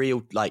yourself a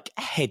real like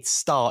head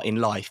start in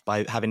life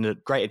by having a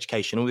great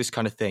education, all this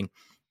kind of thing.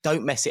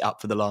 Don't mess it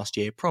up for the last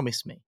year.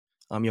 Promise me.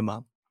 I'm your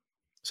mum.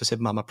 So I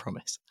said, Mum, I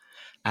promise.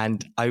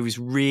 And I was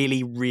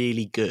really,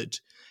 really good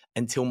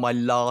until my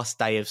last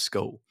day of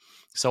school.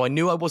 So I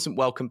knew I wasn't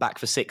welcome back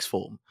for sixth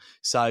form.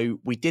 So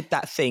we did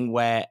that thing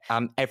where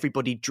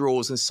everybody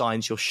draws and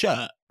signs your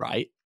shirt,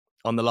 right?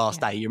 On the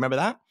last day. You remember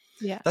that?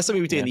 Yeah. That's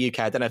something we do in the UK.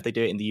 I don't know if they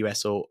do it in the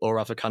US or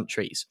other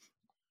countries.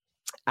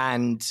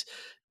 And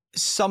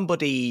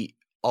somebody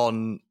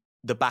on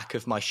the back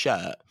of my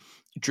shirt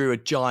drew a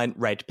giant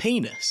red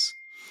penis.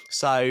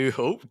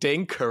 So,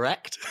 ding,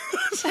 correct.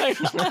 So,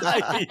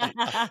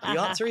 the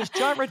answer is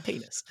giant red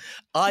penis.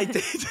 I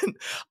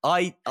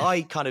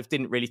kind of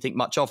didn't really think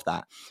much of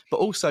that. But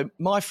also,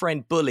 my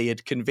friend Bully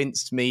had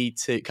convinced me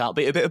to, can't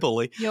be a bit of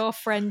Bully. Your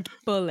friend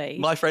Bully.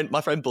 My friend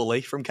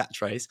Bully from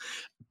Catchphrase,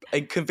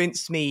 and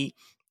convinced me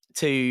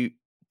to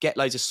get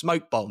loads of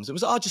smoke bombs. It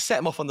was, I'll just set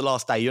them off on the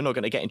last day. You're not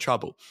going to get in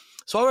trouble.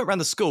 So I went around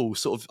the school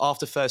sort of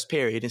after first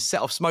period and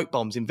set off smoke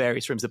bombs in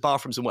various rooms, the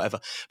bathrooms and whatever.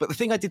 But the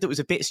thing I did that was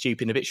a bit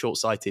stupid and a bit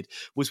short-sighted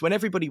was when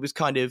everybody was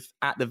kind of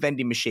at the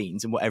vending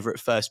machines and whatever at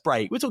first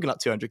break, we're talking like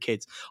 200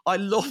 kids, I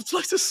lobbed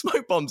loads of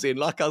smoke bombs in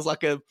like I was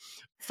like a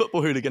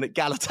football hooligan at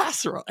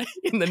Galatasaray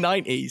in the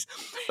 90s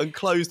and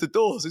closed the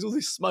doors. There's all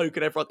this smoke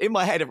and everyone, in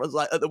my head, everyone's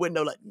like at the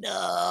window like,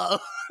 no,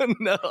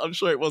 no, I'm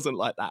sure it wasn't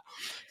like that.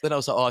 Then I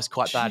was like, oh, it's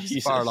quite bad.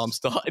 The fire alarm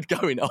started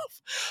going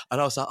off.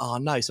 And I was like, oh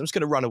no, so I'm just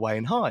going to run away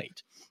and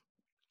hide.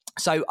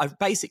 So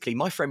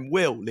my friend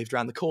Will lived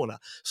around the corner.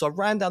 So I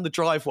ran down the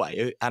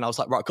driveway and I was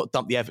like, right, I've got to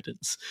dump the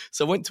evidence.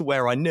 So I went to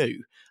where I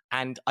knew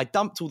and I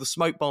dumped all the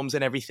smoke bombs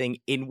and everything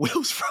in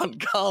Will's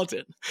front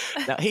garden.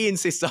 Now, he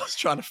insists I was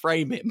trying to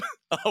frame him.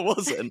 I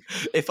wasn't.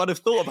 If I'd have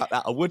thought about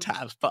that, I would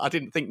have, but I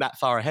didn't think that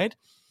far ahead.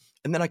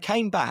 And then I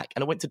came back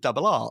and I went to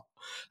Double Art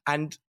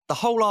and the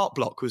whole art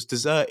block was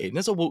deserted. And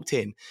as I walked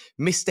in,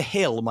 Mr.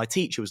 Hill, my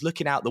teacher, was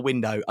looking out the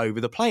window over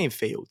the playing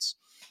fields.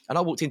 And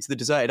I walked into the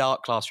deserted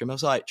art classroom. I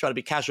was like, trying to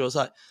be casual. I was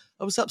like,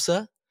 oh, what's up,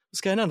 sir? What's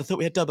going on? I thought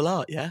we had Double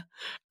Art, yeah?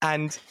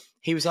 And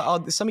he was like, oh,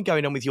 there's something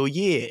going on with your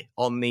year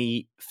on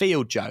the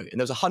field, Joe. And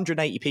there was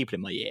 180 people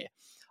in my year.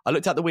 I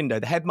looked out the window,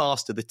 the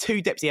headmaster, the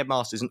 2 deputy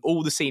headmasters, and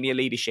all the senior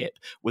leadership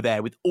were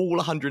there with all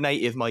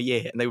 180 of my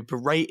year. And they were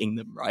berating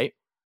them, right?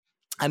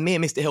 And me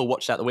and Mr. Hill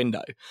watched out the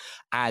window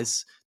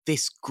as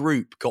this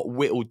group got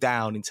whittled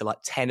down into like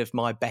 10 of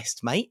my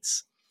best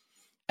mates.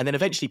 And then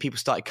eventually people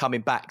started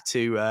coming back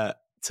to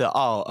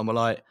art and were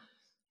like,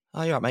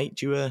 oh, you're right, mate.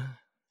 Do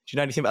you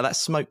know anything about that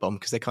smoke bomb?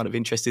 Because they're kind of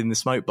interested in the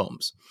smoke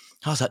bombs.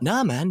 I was like,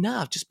 nah, man, nah.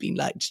 I've just been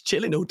like just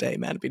chilling all day,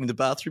 man. I've been in the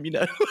bathroom, you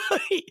know.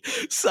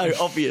 So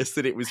obvious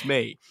that it was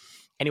me.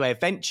 Anyway,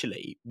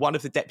 eventually, one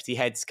of the deputy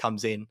heads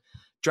comes in,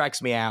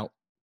 drags me out,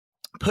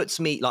 puts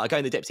me, like I go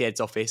in the deputy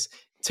head's office.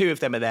 2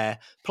 of them are there,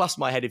 plus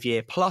my head of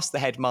year, plus the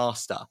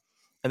headmaster.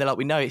 And they're like,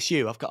 we know it's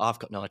you. I've got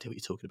no idea what you're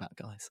talking about,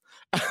 guys.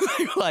 And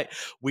they were like,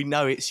 we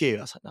know it's you.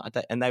 I was like, no, I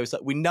don't. And they was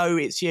like, we know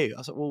it's you. I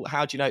was like, well,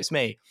 how do you know it's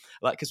me?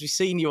 Like, because we've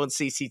seen you on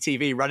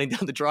CCTV running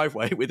down the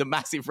driveway with a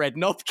massive red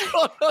knob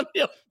on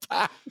your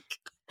back.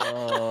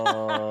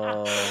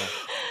 Oh,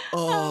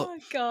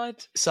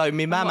 God. So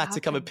my mum had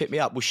to come and pick me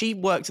up. Well, she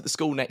worked at the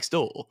school next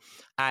door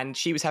and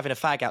she was having a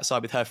fag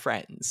outside with her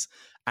friends.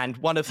 And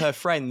one of her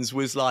friends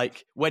was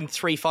like, when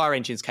 3 fire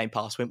engines came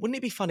past, went, wouldn't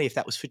it be funny if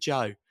that was for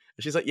Joe?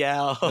 She's like,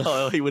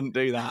 yeah, he wouldn't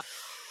do that.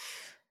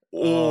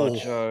 Oh,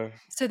 Joe.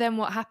 So then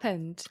what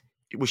happened?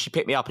 Well, she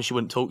picked me up and she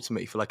wouldn't talk to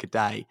me for like a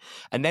day.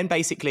 And then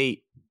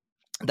basically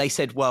they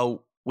said,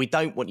 well, we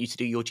don't want you to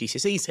do your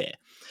GCSEs here.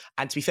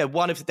 And to be fair,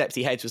 one of the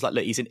deputy heads was like,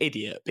 look, he's an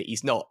idiot, but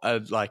he's not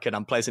like an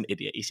unpleasant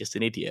idiot. He's just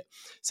an idiot.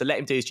 So let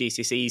him do his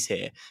GCSEs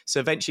here. So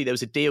eventually there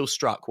was a deal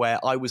struck where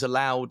I was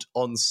allowed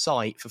on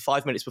site for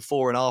 5 minutes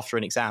before and after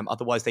an exam.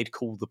 Otherwise they'd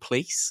call the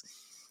police.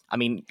 I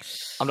mean,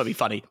 I'm not being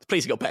funny. The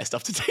police have got better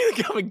stuff to do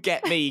than come and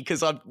get me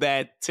because I'm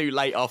there too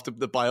late after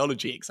the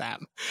biology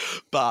exam.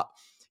 But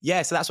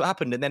yeah, so that's what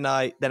happened. And then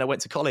I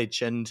went to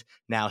college and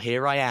now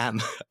here I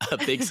am, a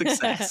big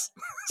success.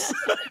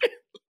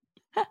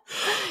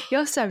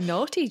 You're so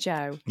naughty,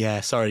 Joe.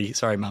 Yeah, sorry,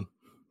 Mum.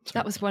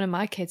 That was one of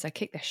my kids. I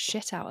kicked the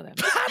shit out of them.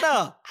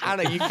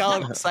 Hannah, you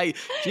can't say,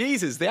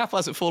 Jesus, the apple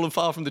hasn't fallen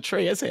far from the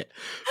tree, has it?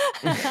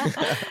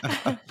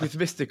 With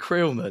Mr.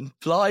 Krillman,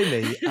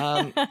 blimey.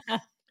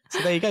 So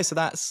there you go. So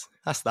that's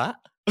that.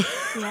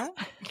 Yeah.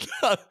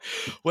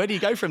 Where do you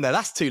go from there?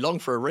 That's too long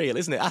for a reel,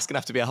 isn't it? That's going to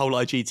have to be a whole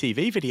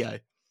IGTV video.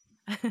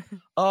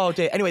 Oh,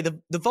 dear. Anyway,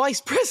 the vice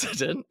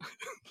president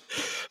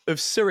of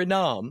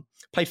Suriname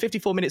played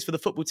 54 minutes for the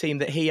football team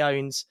that he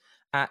owns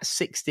at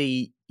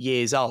 60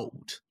 years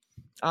old.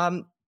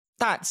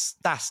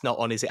 That's not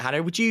on, is it,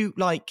 Hannah? Would you,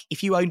 like,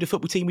 if you owned a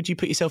football team, would you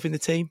put yourself in the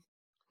team?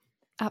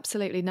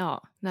 Absolutely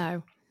not.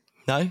 No.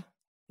 No?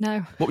 No.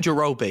 What would your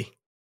role be?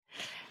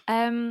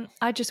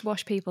 I just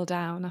wash people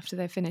down after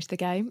they've finished the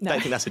game. No.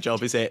 Don't think that's a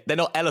job, is it? They're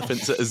not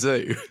elephants at a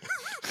zoo.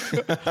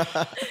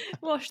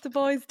 Wash the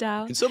boys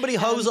down. Can somebody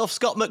hose off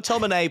Scott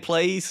McTominay,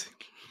 please?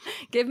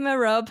 Give him a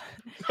rub,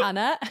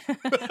 Hannah.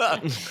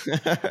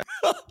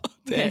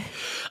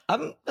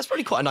 That's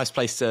probably quite a nice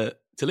place to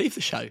leave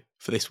the show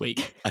for this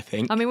week, I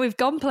think. I mean, we've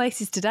gone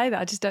places today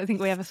that I just don't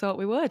think we ever thought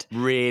we would.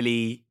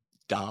 Really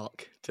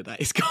dark today.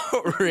 It's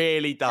got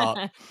really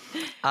dark.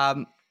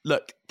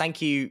 Look,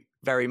 thank you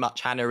very much,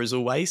 Hannah, as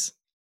always.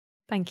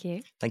 Thank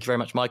you. Thank you very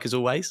much, Mike, as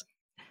always.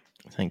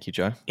 Thank you,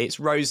 Joe. It's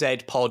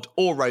RoseEd Pod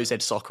or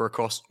RoseEd Soccer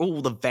across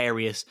all the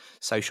various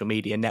social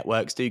media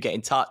networks. Do get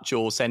in touch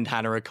or send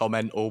Hannah a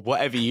comment or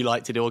whatever you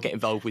like to do, or get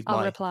involved with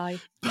I'll reply.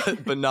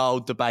 Banal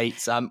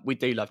debates. We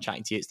do love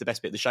chatting to you. It's the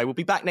best bit of the show. We'll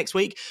be back next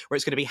week where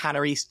it's going to be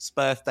Hannah East's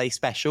birthday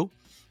special.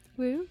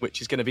 Woo.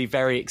 Which is going to be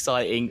very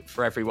exciting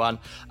for everyone.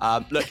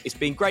 Look, it's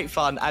been great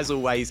fun as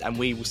always, and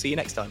we will see you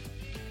next time.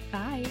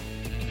 Bye.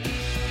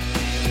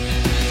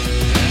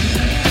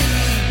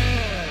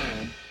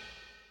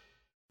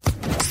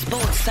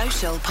 Sports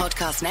Social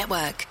Podcast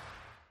Network.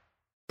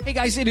 Hey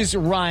guys, it is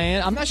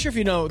Ryan. I'm not sure if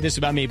you know this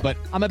about me, but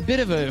I'm a bit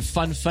of a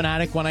fun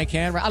fanatic when I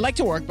can. I like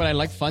to work, but I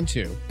like fun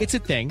too. It's a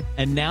thing.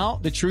 And now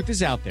the truth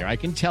is out there. I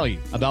can tell you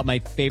about my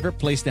favorite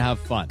place to have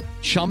fun.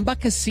 Chumba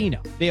Casino.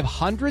 They have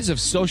hundreds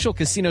of social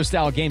casino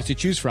style games to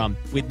choose from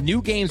with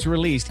new games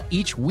released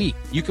each week.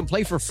 You can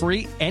play for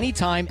free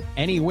anytime,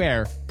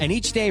 anywhere. And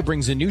each day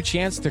brings a new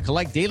chance to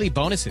collect daily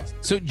bonuses.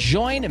 So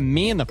join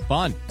me in the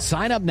fun.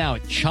 Sign up now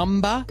at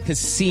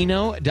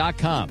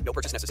ChumbaCasino.com. No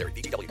purchase necessary.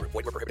 VGW Group.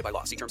 Void where prohibited by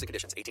law. See terms and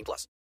conditions. 18+.